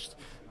be honest,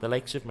 the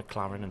likes of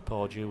McClaren and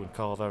Pardew and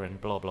Carver and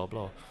blah blah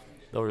blah,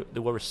 they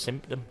were a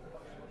symptom,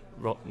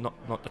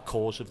 not the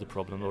cause of the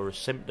problem. They were a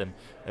symptom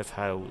of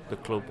how the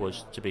club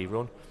was to be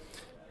run.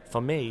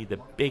 For me, the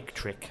big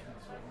trick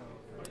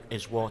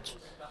is what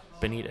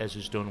Benitez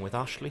has done with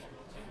Ashley.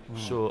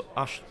 So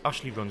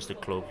Ashley runs the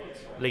club.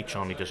 Lee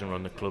Charnley doesn't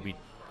run the club. He's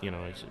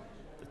a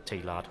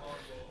tea lad.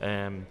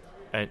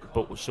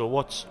 But so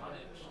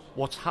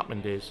what's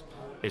happened is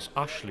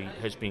Ashley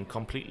has been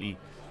completely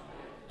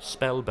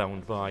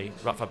spellbound by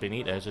Rafa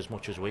Benitez as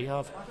much as we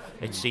have,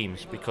 it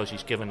seems, because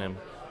he's given him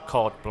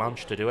carte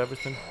blanche to do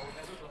everything.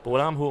 But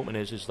what I'm hoping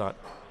is that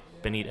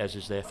Benitez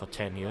is there for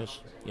 10 years,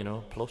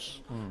 plus,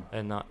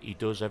 and that he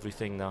does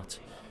everything that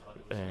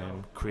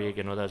Craig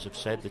and others have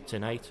said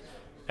tonight,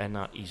 and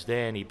that he's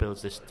there and he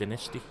builds this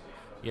dynasty,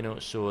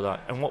 so that,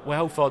 and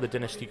how far the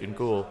dynasty can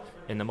go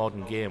in the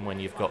modern game when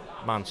you've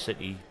got Man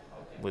City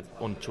with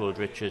untold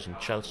riches and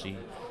Chelsea,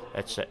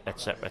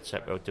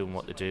 etc., doing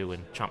what they do,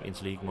 and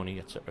Champions League money,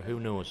 etc. Who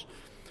knows?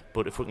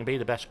 But if we can be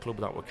the best club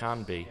that we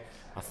can be,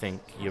 I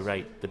think you're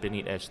right. The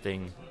Benitez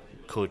thing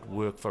could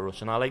work for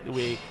us, and I like the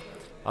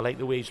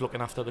way he's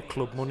looking after the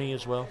club money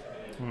as well.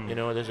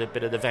 There's a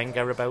bit of the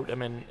Wenger about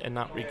him in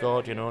that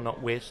regard.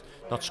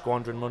 Not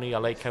squandering money. I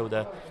like how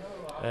they're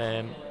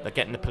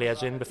getting the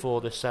players in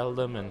before they sell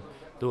them, and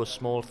those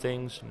small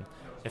things. And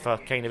if I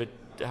kind of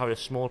have a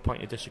small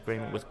point of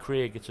disagreement with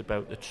Craig, it's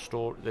about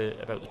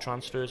the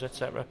transfers,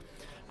 etc.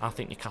 I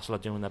think Newcastle are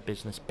doing their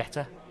business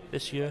better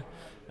this year,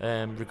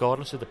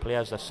 regardless of the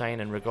players they're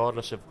signing,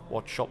 regardless of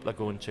what shop they're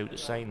going to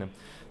sign them.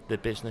 The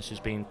business is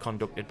being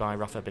conducted by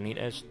Rafa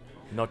Benitez,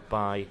 not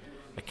by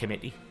a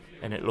committee,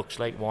 and it looks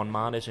like one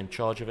man is in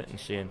charge of it and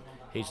saying,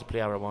 he's the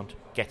player I want,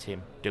 get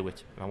him, do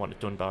it, and I want it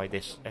done by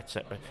this,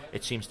 etc.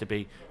 It seems to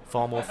be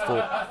far more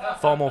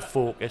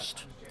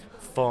focused,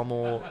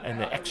 and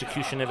the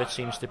execution of it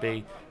seems to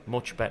be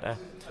much better.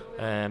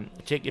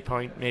 Take your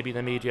point, maybe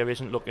the media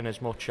isn't looking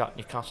as much at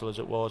Newcastle as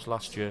it was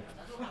last year.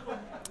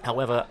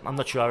 However, I'm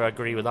not sure I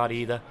agree with that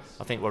either.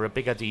 I think we're a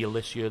bigger deal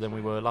this year than we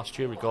were last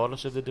year,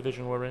 regardless of the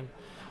division we're in.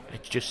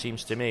 It just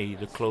seems to me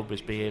the club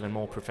is behaving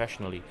more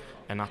professionally,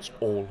 and that's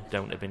all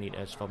down to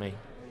Benitez for me.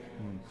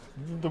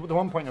 The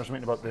one point I was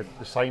making about the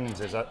signings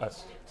is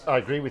I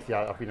agree with you.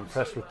 I've been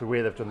impressed with the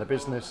way they've done the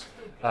business.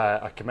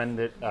 I commend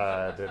it.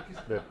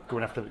 They're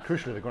going after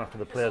crucially, they're going after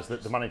the players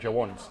that the manager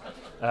wants.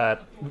 The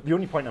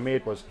only point I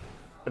made was,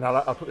 and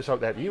I'll put this out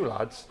there to you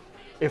lads,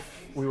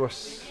 if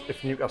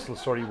Newcastle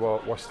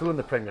were still in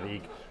the Premier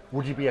League,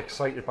 would you be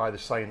excited by the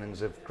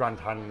signings of Grant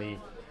Hanley,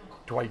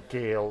 Dwight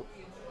Gale,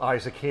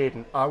 Isaac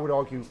Hayden? I would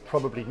argue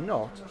probably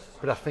not,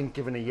 but I think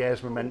given a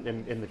year's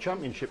momentum in the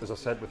Championship, as I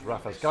said, with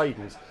Rafa's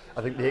guidance,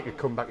 I think they could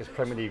come back as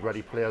Premier League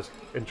ready players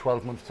in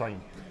 12 months' time.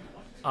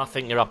 I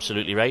think you're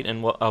absolutely right,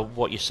 and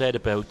what you said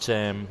about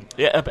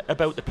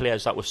the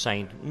players that were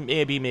signed,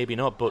 maybe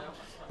not, but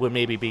we'll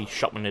maybe be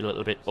shopping a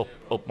little bit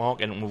up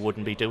market, and we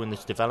wouldn't be doing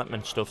this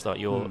development stuff that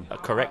you're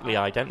correctly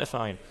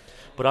identifying.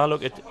 But I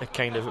look at a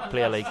kind of a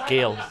player like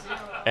Gale,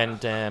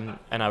 and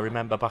I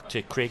remember back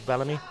to Craig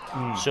Bellamy.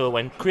 So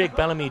when Craig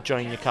Bellamy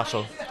joined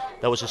Newcastle,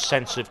 there was a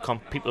sense of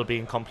people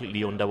being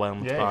completely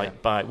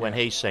underwhelmed by when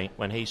he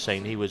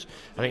signed. He was,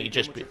 I think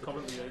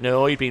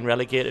he'd been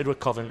relegated with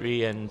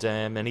Coventry,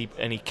 and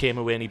he came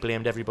away and he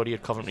blamed everybody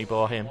at Coventry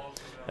bar him,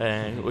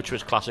 which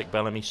was classic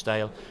Bellamy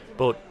style.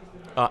 But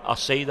I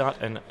see that,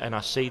 and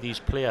I see these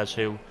players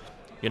who,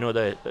 you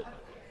know,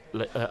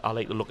 I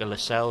like to look at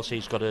Lascelles.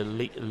 He's got a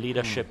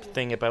leadership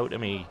thing about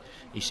him.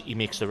 He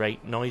makes the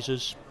right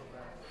noises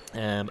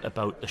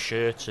about the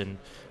shirts and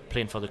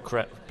playing for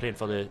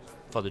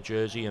the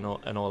jersey and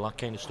all that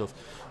kind of stuff.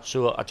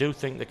 So I do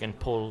think they can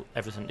pull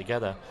everything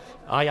together.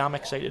 I am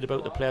excited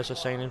about the players they're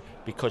signing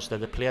because they're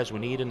the players we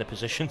need in the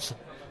positions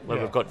where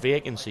we've got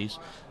vacancies,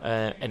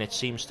 and it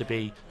seems to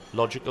be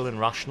logical and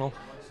rational.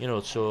 You know,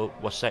 so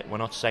we're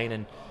not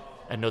signing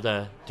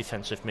another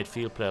defensive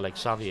midfield player like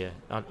Xavier.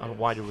 And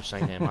why did we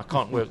sign him? I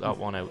can't work that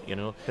one out, you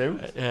know. Who?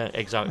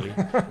 Exactly.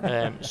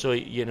 So,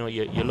 you know,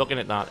 you're looking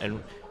at that,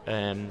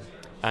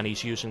 and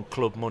he's using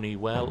club money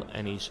well,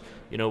 and he's,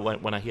 you know,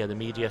 when I hear the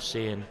media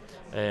saying,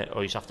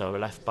 he's after a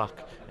left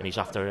back, and he's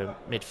after a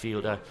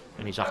midfielder,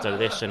 and he's after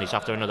this, and he's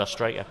after another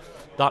striker.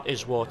 That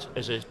is what,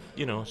 as a,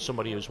 you know,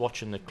 somebody who's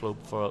watched the club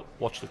for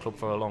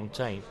a long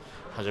time,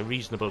 has a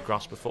reasonable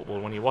grasp of football.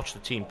 When you watch the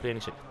team play, and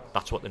you say,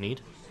 that's what they need.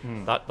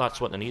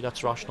 That's what they need.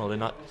 That's rational,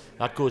 and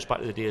that goes back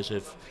to the days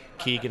of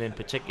Keegan in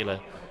particular.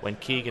 When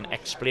Keegan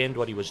explained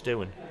what he was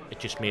doing, it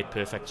just made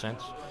perfect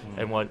sense.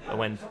 And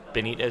when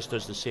Benitez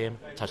does the same,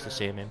 it has the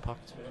same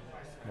impact.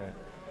 Yeah.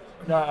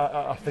 No,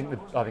 I think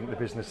the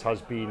business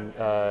has been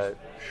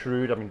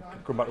shrewd. I mean,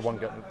 going back to one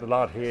guy, the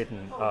lad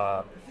Hayden,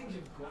 the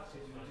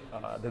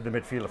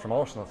midfielder from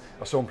Arsenal.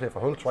 I saw him play for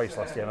Hull twice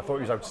last year, and I thought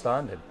he was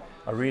outstanding.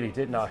 I really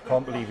did. Now I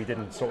can't believe he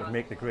didn't sort of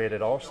make the grade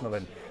at Arsenal.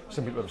 And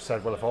some people have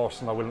said, well, if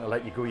Arsenal are willing to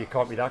let you go, you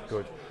can't be that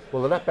good.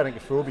 Well, they let Benik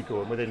Afobe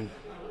go, and within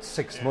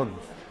 6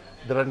 months,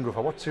 they let him go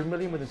for 2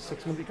 million. Within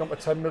 6 months, he got to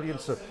 10 million.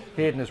 So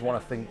Hayden is one, I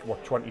think,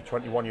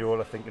 21-year-old,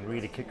 I think, can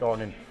really kick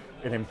on and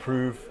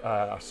improve.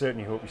 I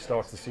certainly hope he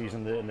starts the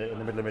season in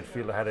the middle of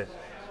midfield ahead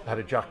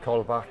of Jack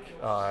Colback.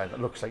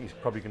 It looks like he's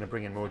probably going to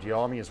bring in Modi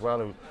Army as well,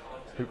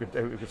 who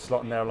could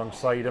slot in there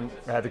alongside him.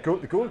 The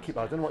goalkeeper,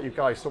 I don't know what you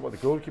guys thought about the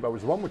goalkeeper,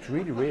 was the one which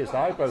really raised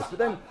eyebrows. But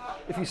then,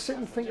 if you sit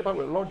and think about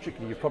it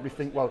logically, you probably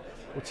think, well,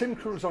 Tim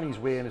Krul's on his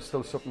way and is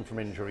still suffering from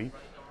injury.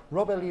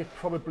 Rob Elliott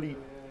probably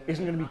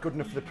isn't going to be good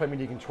enough for the Premier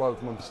League in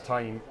 12 months'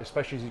 time,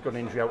 especially as he's got an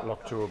injury out in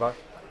October.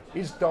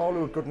 Is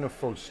Darlow good enough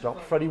full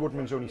stop? Freddie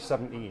Woodman's only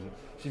 17.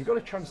 So you've got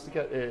a chance to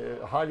get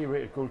a highly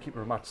rated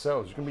goalkeeper, Matt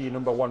Sells, who's going to be your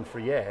number one for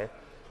a year.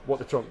 What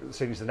they're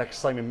saying is the next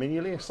Simon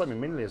Mignolet. Simon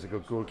Mignolet is a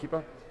good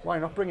goalkeeper. Why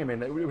not bring him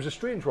in? It was a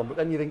strange one, but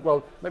then you think,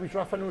 well, maybe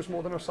Rafa knows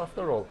more than us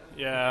after all.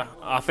 Yeah,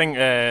 I think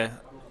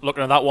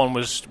looking at that one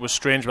was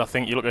strange, but I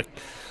think you look at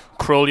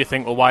Krul, you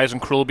think, well, why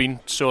hasn't Krul been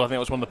so? I think that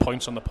was one of the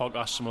points on the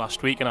podcast from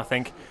last week, and I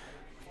think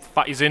the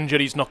fact he's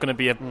injured, he's not going to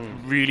be a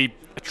really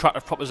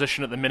attractive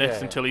proposition at the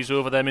minute until he's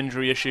over them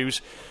injury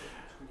issues.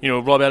 You know,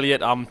 Rob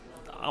Elliott, I'm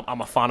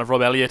a fan of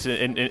Rob Elliott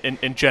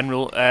in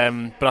general,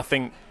 but I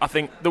think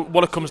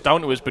what it comes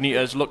down to is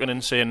Benitez looking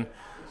and saying,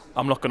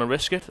 I'm not going to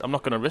risk it. I'm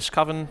not going to risk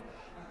having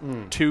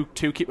two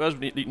keepers.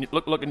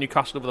 Look at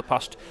Newcastle over the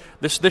past.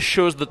 This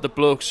shows that the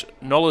bloke's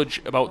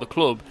knowledge about the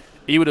club.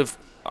 He would have.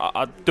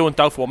 I don't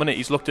doubt for 1 minute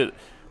he's looked at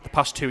the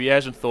past 2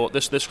 years and thought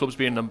this club's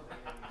been in a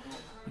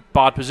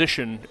bad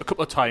position a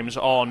couple of times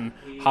on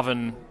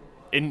having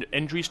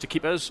injuries to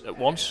keepers at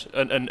once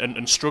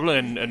and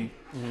struggling and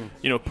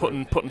you know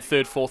putting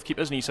third, fourth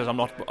keepers, and he says I'm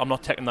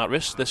not taking that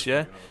risk this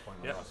year.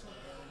 Yeah.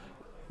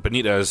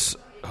 Benitez,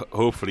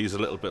 hopefully, he's a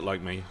little bit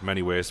like me in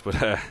many ways,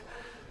 but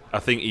I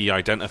think he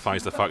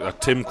identifies the fact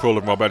that Tim Krul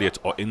and Rob Elliott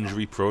are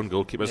injury-prone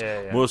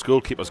goalkeepers. Most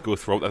goalkeepers go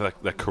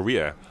throughout their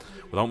career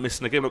without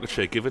missing a game. Look at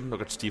Shay Given,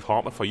 look at Steve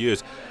Harper for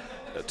years.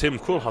 Tim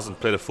Krul hasn't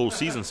played a full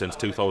season since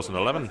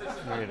 2011.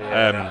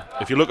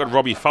 If you look at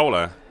Robbie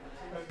Fowler,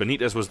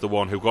 Benitez was the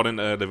one who got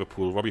into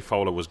Liverpool. Robbie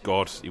Fowler was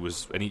God.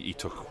 He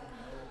took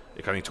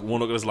one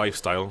look at his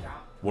lifestyle,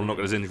 one look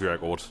at his injury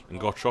record, and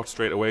got shot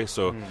straight away.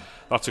 So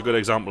that's a good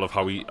example of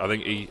how he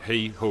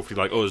hopefully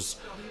like us,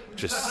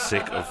 just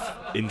sick of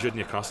injured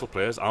Newcastle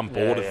players. I'm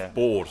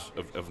bored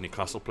of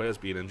Newcastle players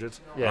being injured.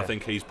 I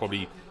think he's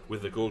probably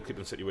with the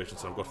goalkeeping situation.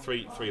 So I've got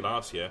three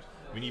lads here.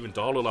 I mean, even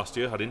Darlow last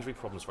year had injury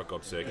problems, for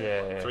God's sake.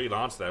 3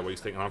 lads there where he's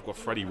thinking, I've got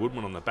Freddie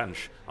Woodman on the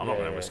bench. I'm not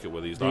going to risk it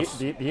with these lads.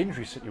 The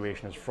injury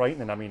situation is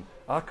frightening. I mean,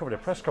 I covered a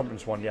press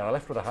conference one year. I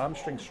left with a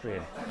hamstring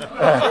strain.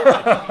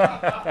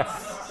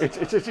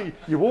 It's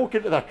you walk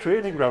into that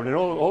training ground and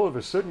all of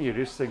a sudden you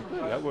just think,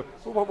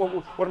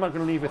 what am I going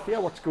to leave with here?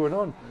 What's going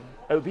on?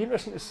 It'll be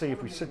interesting to see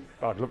if we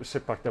I'd love to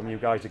sit back down with you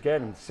guys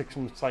again in 6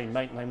 months' time,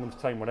 9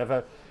 months' time,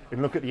 whatever,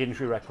 and look at the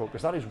injury record,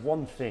 because that is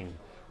one thing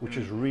which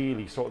has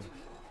really sort of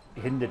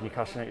hindered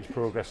Newcastle United's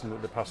progress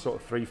in the past sort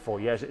of 3-4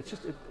 years. It's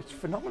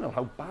phenomenal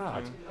how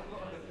bad.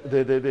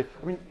 I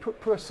mean,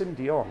 poor Sim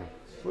de Jong.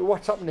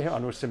 What's happened to him? I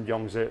know Sim de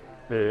Jong's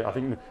I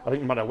think no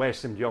matter where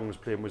Sim de Jong was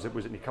playing, was it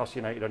Newcastle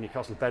United or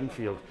Newcastle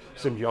Benfield,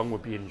 Sim de Jong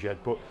would be injured.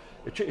 But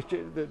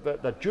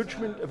the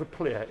judgment of a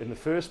player in the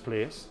first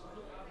place,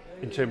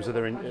 in terms of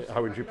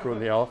how injury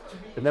prone they are,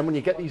 and then when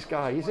you get these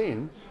guys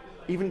in,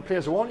 even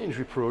players who aren't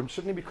injury prone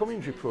suddenly become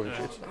injury prone.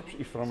 It's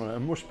absolutely phenomenal. It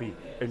must be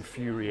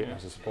infuriating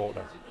as a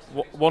supporter.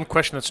 One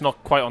question that's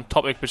not quite on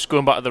topic, but just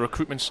going back to the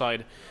recruitment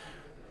side,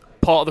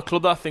 part of the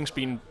club that I think's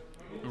been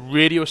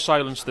radio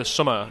silence this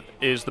summer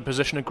is the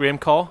position of Graham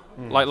Carr.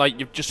 Like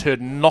you've just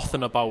heard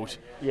nothing about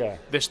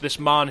this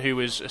man who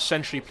has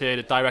essentially played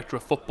a director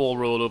of football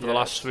role over the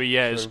last 3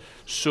 years. True.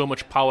 So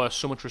much power,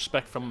 so much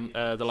respect from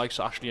the likes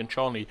of Ashley and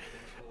Charlie,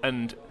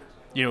 and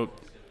you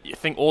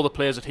think all the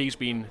players that he's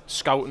been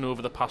scouting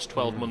over the past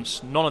 12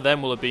 months, none of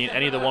them will have been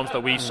any of the ones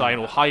that we sign,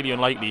 or highly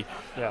unlikely.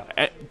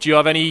 Do you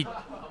have any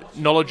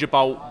knowledge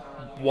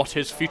about what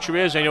his future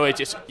is?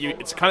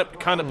 It's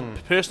kind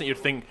of person that you'd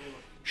think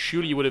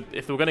surely you would have,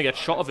 if they were going to get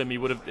shot of him, it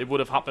would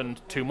have happened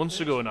 2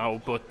 months ago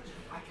now. But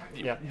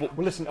well,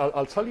 listen,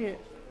 I'll tell you,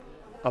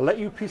 I'll let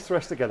you piece the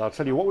rest together. I'll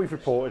tell you what we've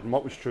reported and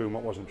what was true and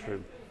what wasn't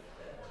true.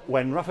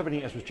 When Rafa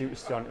Benitez was due to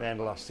start at the end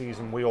of last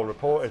season, we all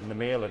reported in the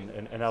Mail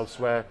and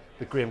elsewhere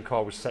that Graham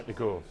Carr was set to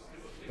go.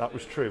 That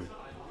was true.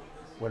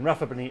 When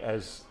Rafa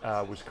Benitez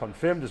was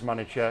confirmed as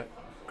manager,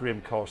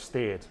 Graham Carr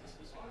stayed.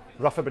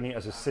 Rafa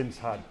Benitez has since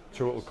had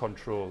total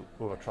control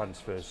over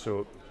transfers,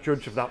 so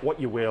judge of that what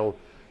you will.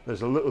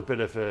 There's a little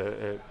bit of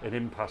an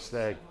impasse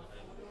there.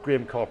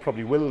 Graham Carr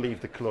probably will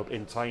leave the club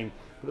in time,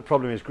 but the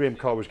problem is Graham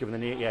Carr was given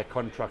an 8-year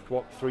contract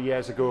 3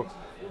 years ago.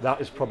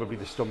 That is probably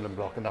the stumbling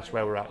block, and that's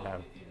where we're at now.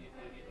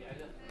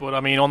 But I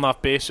mean, on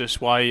that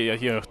basis, why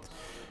it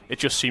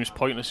just seems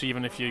pointless.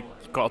 Even if you've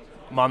got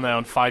a man there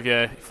on 5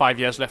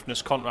 years left in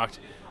his contract,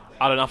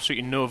 adding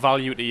absolutely no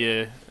value to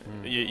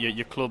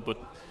your club. But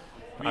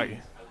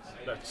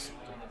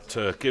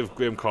to give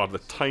Graham Carr the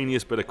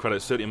tiniest bit of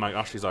credit, certainly in Mike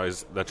Ashley's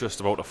eyes, they're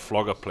just about to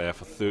flog a player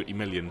for 30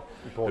 million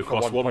who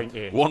cost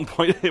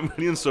 1.8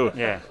 million. So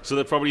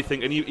they're probably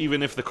thinking,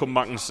 even if they come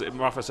back and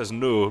Rafa says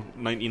no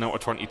 19 out of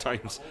 20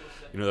 times,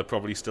 they're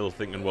probably still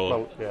thinking,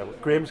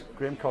 Graham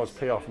Carr's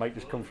payoff might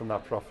just come from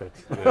that profit.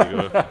 There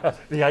you go.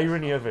 The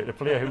irony of it, the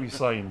player who he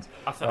signed.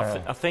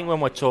 I think when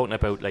we're talking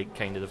about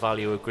kind of the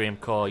value of Graham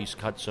Carr, he's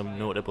had some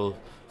notable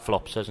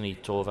flops, hasn't he?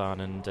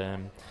 Tovan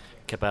and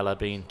Cabela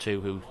being two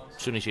who,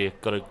 as soon as you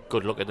got a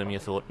good look at them, you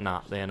thought,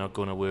 nah, they're not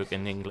going to work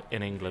in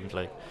England.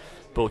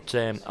 But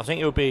I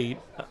think it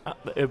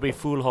would be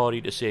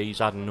foolhardy to say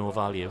he's adding no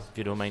value, if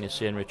you don't mind us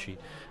saying, Richie,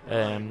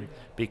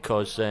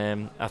 because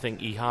I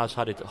think he has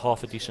had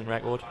half a decent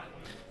record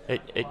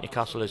at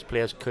Newcastle as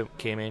players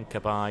came in,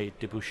 Cabaye,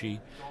 Debuchy,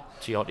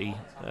 Tiotti,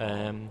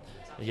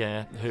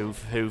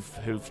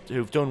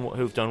 who've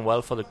done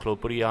well for the club,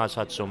 but he has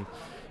had some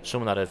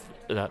that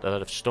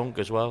have stunk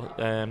as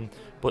well.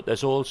 But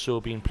there's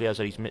also been players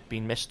that he's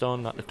been missed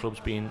on, that the club's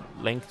been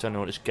linked. I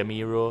noticed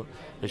Gamiro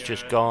has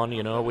just gone.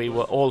 We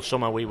were all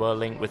summer we were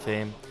linked with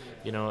him.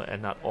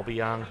 And that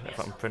Obiang, if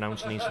I'm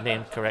pronouncing his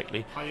name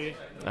correctly.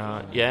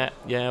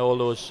 All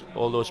those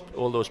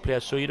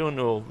players. So you don't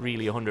know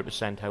really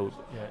 100%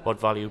 what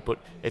value. But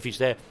if he's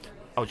there,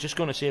 I was just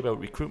going to say about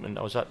recruitment.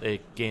 I was at the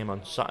game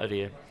on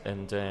Saturday,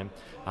 and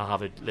I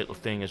have a little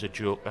thing as a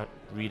joke that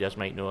readers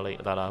might know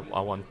later that I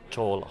want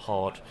tall,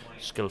 hard,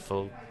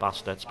 skillful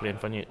bastards playing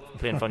for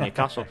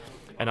Newcastle.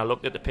 And I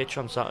looked at the pitch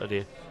on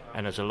Saturday,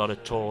 and there's a lot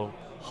of tall,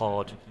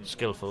 hard,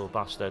 skillful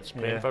bastards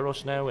playing for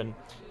us now. And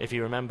if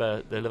you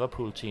remember the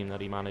Liverpool team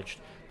that he managed,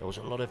 there was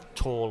a lot of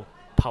tall,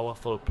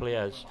 powerful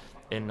players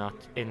in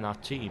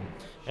that team.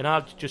 And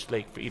I just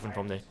even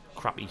from the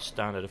crappy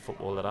standard of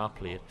football that I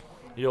played,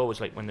 you always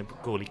when the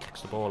goalie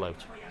kicks the ball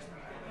out.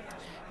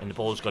 and the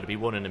ball's got to be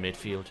won in the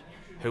midfield.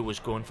 Who was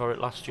going for it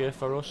last year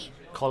for us?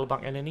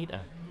 Colback and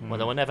Anita. Well,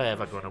 they were never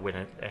ever going to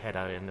win a header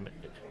in the.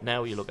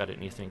 Now you look at it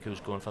and you think, who's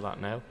going for that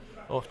now?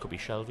 Oh, it could be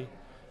Shelby.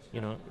 You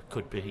know, it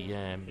could be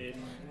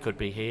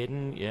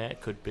Hayden. Yeah,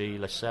 it could be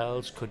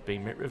Lascelles. Could be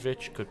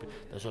Mitrovic. Could be.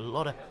 There's a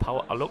lot of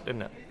power. I looked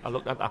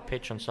at that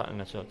pitch on Saturday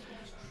and I thought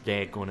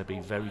they're going to be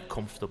very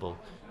comfortable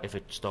if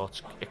it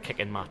starts a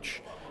kicking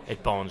match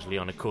at Barnsley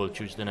on a cold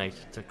Tuesday night.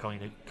 It's a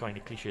kind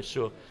of cliche.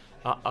 So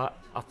I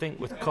think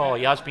with Carr,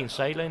 he has been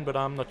sidelined, but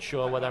I'm not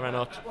sure whether or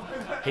not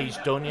he's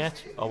done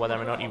yet, or whether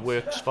or not he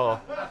works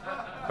for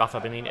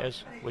Rafa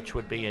Benitez, which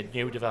would be a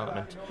new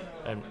development.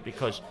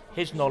 Because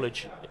his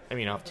knowledge, I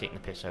mean, I've taken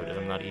the piss out of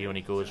him that he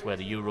only goes where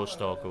the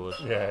Eurostar goes.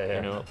 Yeah.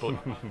 You know, but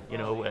you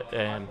know,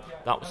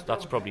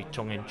 that's probably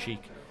tongue in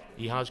cheek.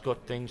 He has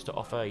got things to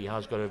offer. He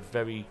has got a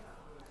very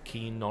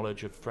keen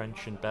knowledge of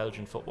French and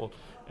Belgian football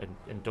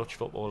and Dutch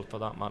football for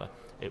that matter.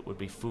 It would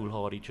be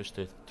foolhardy just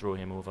to throw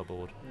him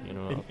overboard. You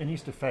know. In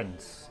his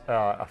defence,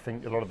 I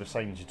think a lot of the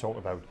signings you talk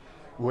about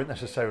weren't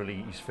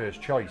necessarily his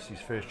first choice.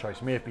 His first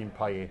choice may have been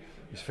Payet.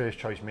 His first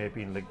choice may have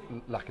been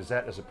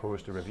Lacazette as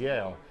opposed to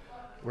Rivière,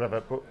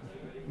 whatever. But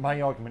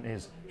my argument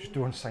is just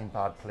don't sign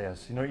bad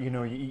players. You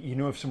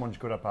know if someone's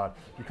good or bad.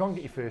 If you can't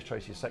get your first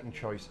choice, your second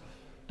choice,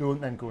 don't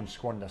then go and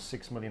squander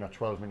 6 million or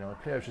 12 million on a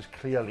player who's just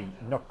clearly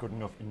not good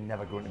enough and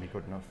never going to be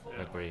good enough.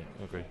 Agree.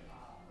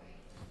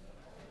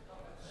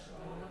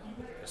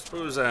 I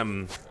suppose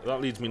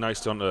that leads me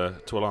nicely on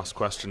to a last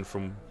question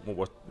from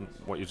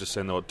what you just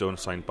said about don't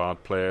sign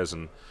bad players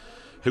and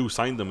who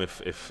signed them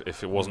if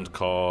it wasn't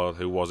Carr,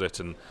 who was it?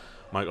 And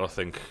Michael, I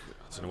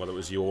don't know whether it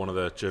was you or one of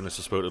the journalists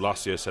who spoke to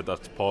last year said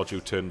that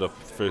Pardew turned up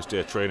first day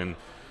of training,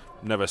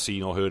 never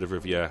seen or heard of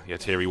Rivière,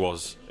 yet here he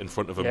was in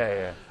front of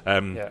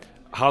him.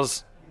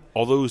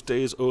 Are those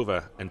days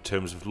over in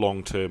terms of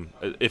long term?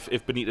 If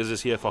Benitez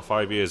is here for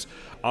 5 years,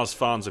 as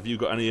fans, have you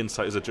got any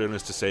insight as a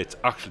journalist to say it's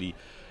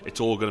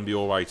all going to be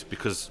all right?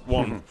 Because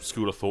one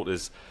school of thought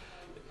is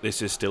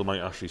this is still Mike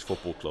Ashley's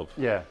football club.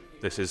 Yeah.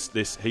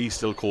 He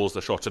still calls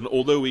the shots, and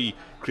although he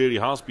clearly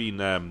has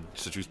been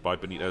seduced by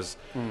Benitez,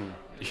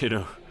 you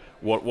know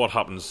what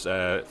happens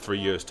 3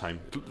 years time.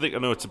 I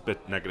know it's a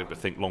bit negative to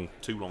think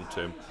too long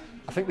term.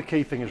 I think the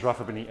key thing is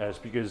Rafa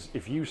Benitez, because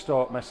if you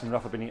start messing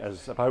Rafa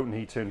Benitez about and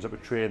he turns up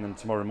at training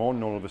tomorrow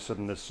morning, all of a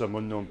sudden there's some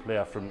unknown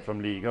player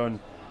from Ligue 1,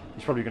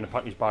 he's probably going to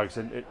pack his bags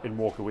and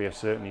walk away,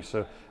 certainly.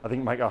 So I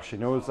think Mike Ashley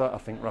knows that. I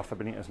think Rafa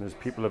Benitez and his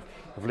people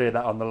have laid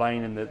that on the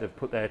line, and they've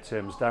put their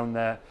terms down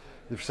there.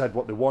 They've said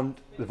what they want.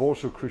 They've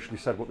also crucially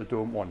said what they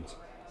don't want.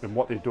 And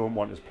what they don't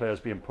want is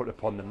players being put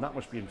upon them. That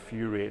must be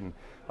infuriating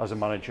as a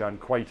manager, and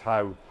quite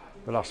how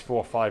the last 4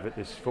 or 5 at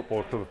this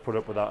football club have put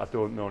up with that, I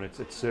don't know. And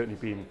it's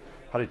certainly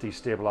had a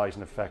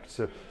destabilising effect.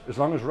 So as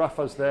long as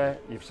Rafa's there,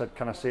 you've said,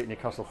 can I say to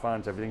Newcastle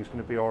fans, everything's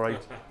going to be all right?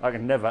 I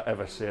can never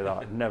ever say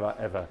that, never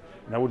ever,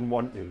 and I wouldn't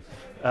want to,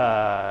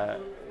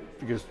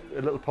 because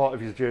a little part of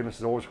his journalist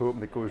is always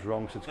hoping it goes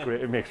wrong. So it's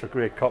great, it makes for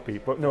great copy.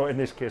 But no, in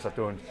this case I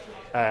don't.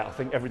 I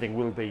think everything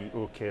will be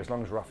okay as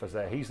long as Rafa's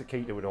there. He's the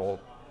key to it all.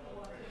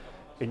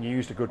 And you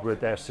used a good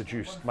word there,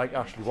 seduced. Mike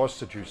Ashley was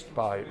seduced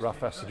by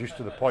Rafa, seduced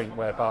to the point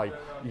whereby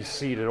he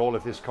ceded all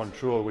of this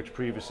control, which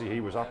previously he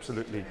was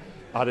absolutely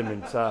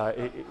adamant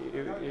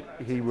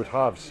he would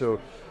have. So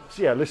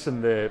yeah,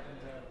 listen,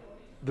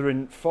 they're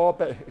in far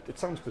better. It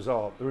sounds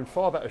bizarre. They're in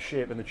far better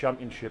shape in the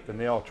Championship than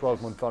they are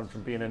 12 months on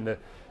from being in the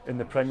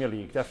Premier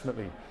League.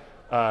 Definitely,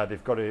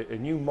 they've got a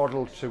new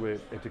model to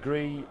a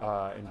degree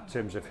in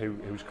terms of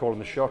who's calling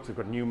the shots. They've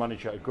got a new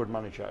manager, a good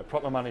manager, a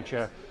proper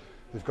manager.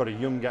 They've got a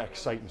younger,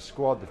 exciting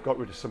squad. They've got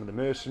rid of some of the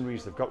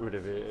mercenaries. They've got rid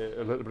of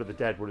a little bit of the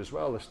deadwood as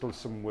well. There's still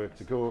some work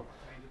to go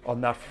on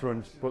that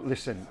front. But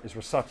listen, as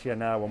we're sat here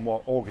now on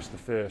August the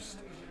 1st,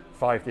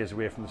 5 days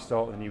away from the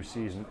start of the new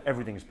season,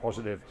 everything's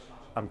positive.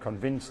 I'm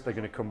convinced they're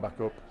going to come back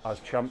up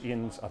as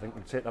champions. I think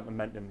they'll take that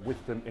momentum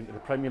with them into the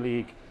Premier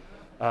League.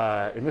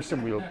 And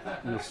listen, we'll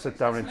sit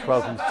down in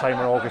 12 months' time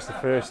on August the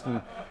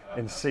 1st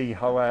and see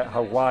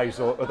how wise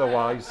or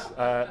otherwise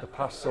the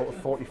past sort of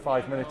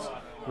 45 minutes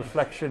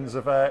reflections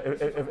have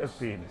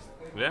been.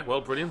 Yeah,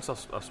 well, brilliant. I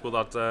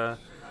suppose that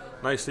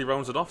nicely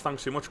rounds it off.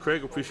 Thanks so much,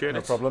 Craig. Appreciate it.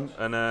 No problem.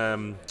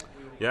 And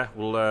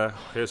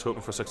here's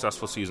hoping for a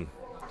successful season.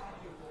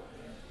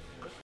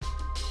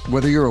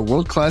 Whether you're a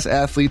world-class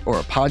athlete or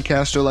a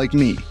podcaster like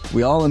me,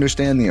 we all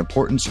understand the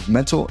importance of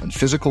mental and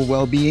physical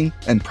well-being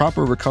and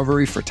proper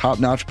recovery for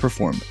top-notch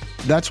performance.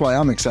 That's why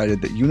I'm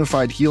excited that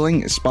Unified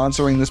Healing is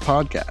sponsoring this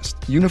podcast.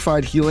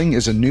 Unified Healing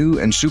is a new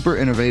and super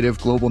innovative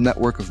global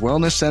network of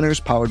wellness centers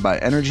powered by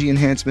Energy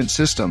Enhancement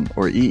System,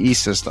 or EE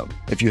System.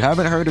 If you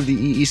haven't heard of the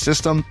EE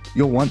System,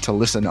 you'll want to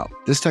listen up.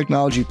 This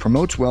technology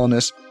promotes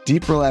wellness,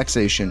 deep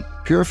relaxation,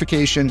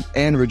 purification,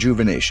 and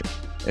rejuvenation.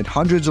 At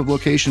hundreds of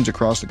locations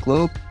across the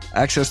globe,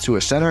 access to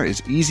a center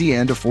is easy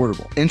and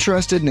affordable.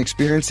 Interested in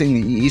experiencing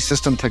the EE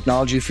System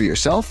technology for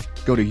yourself?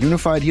 Go to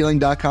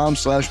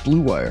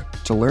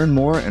unifiedhealing.com/bluewire to learn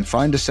more and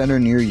find a center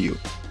near you.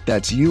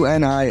 That's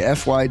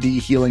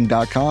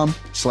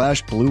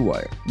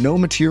unifydhealing.com/bluewire. No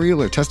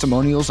material or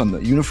testimonials on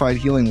the Unified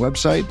Healing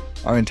website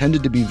are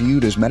intended to be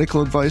viewed as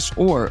medical advice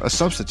or a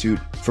substitute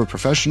for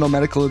professional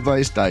medical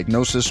advice,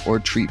 diagnosis, or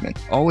treatment.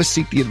 Always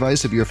seek the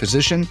advice of your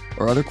physician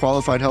or other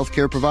qualified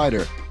healthcare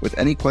provider with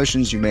any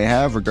questions you may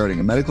have regarding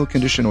a medical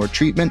condition or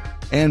treatment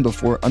and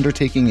before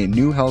undertaking a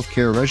new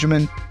healthcare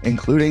regimen,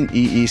 including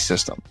EE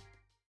system.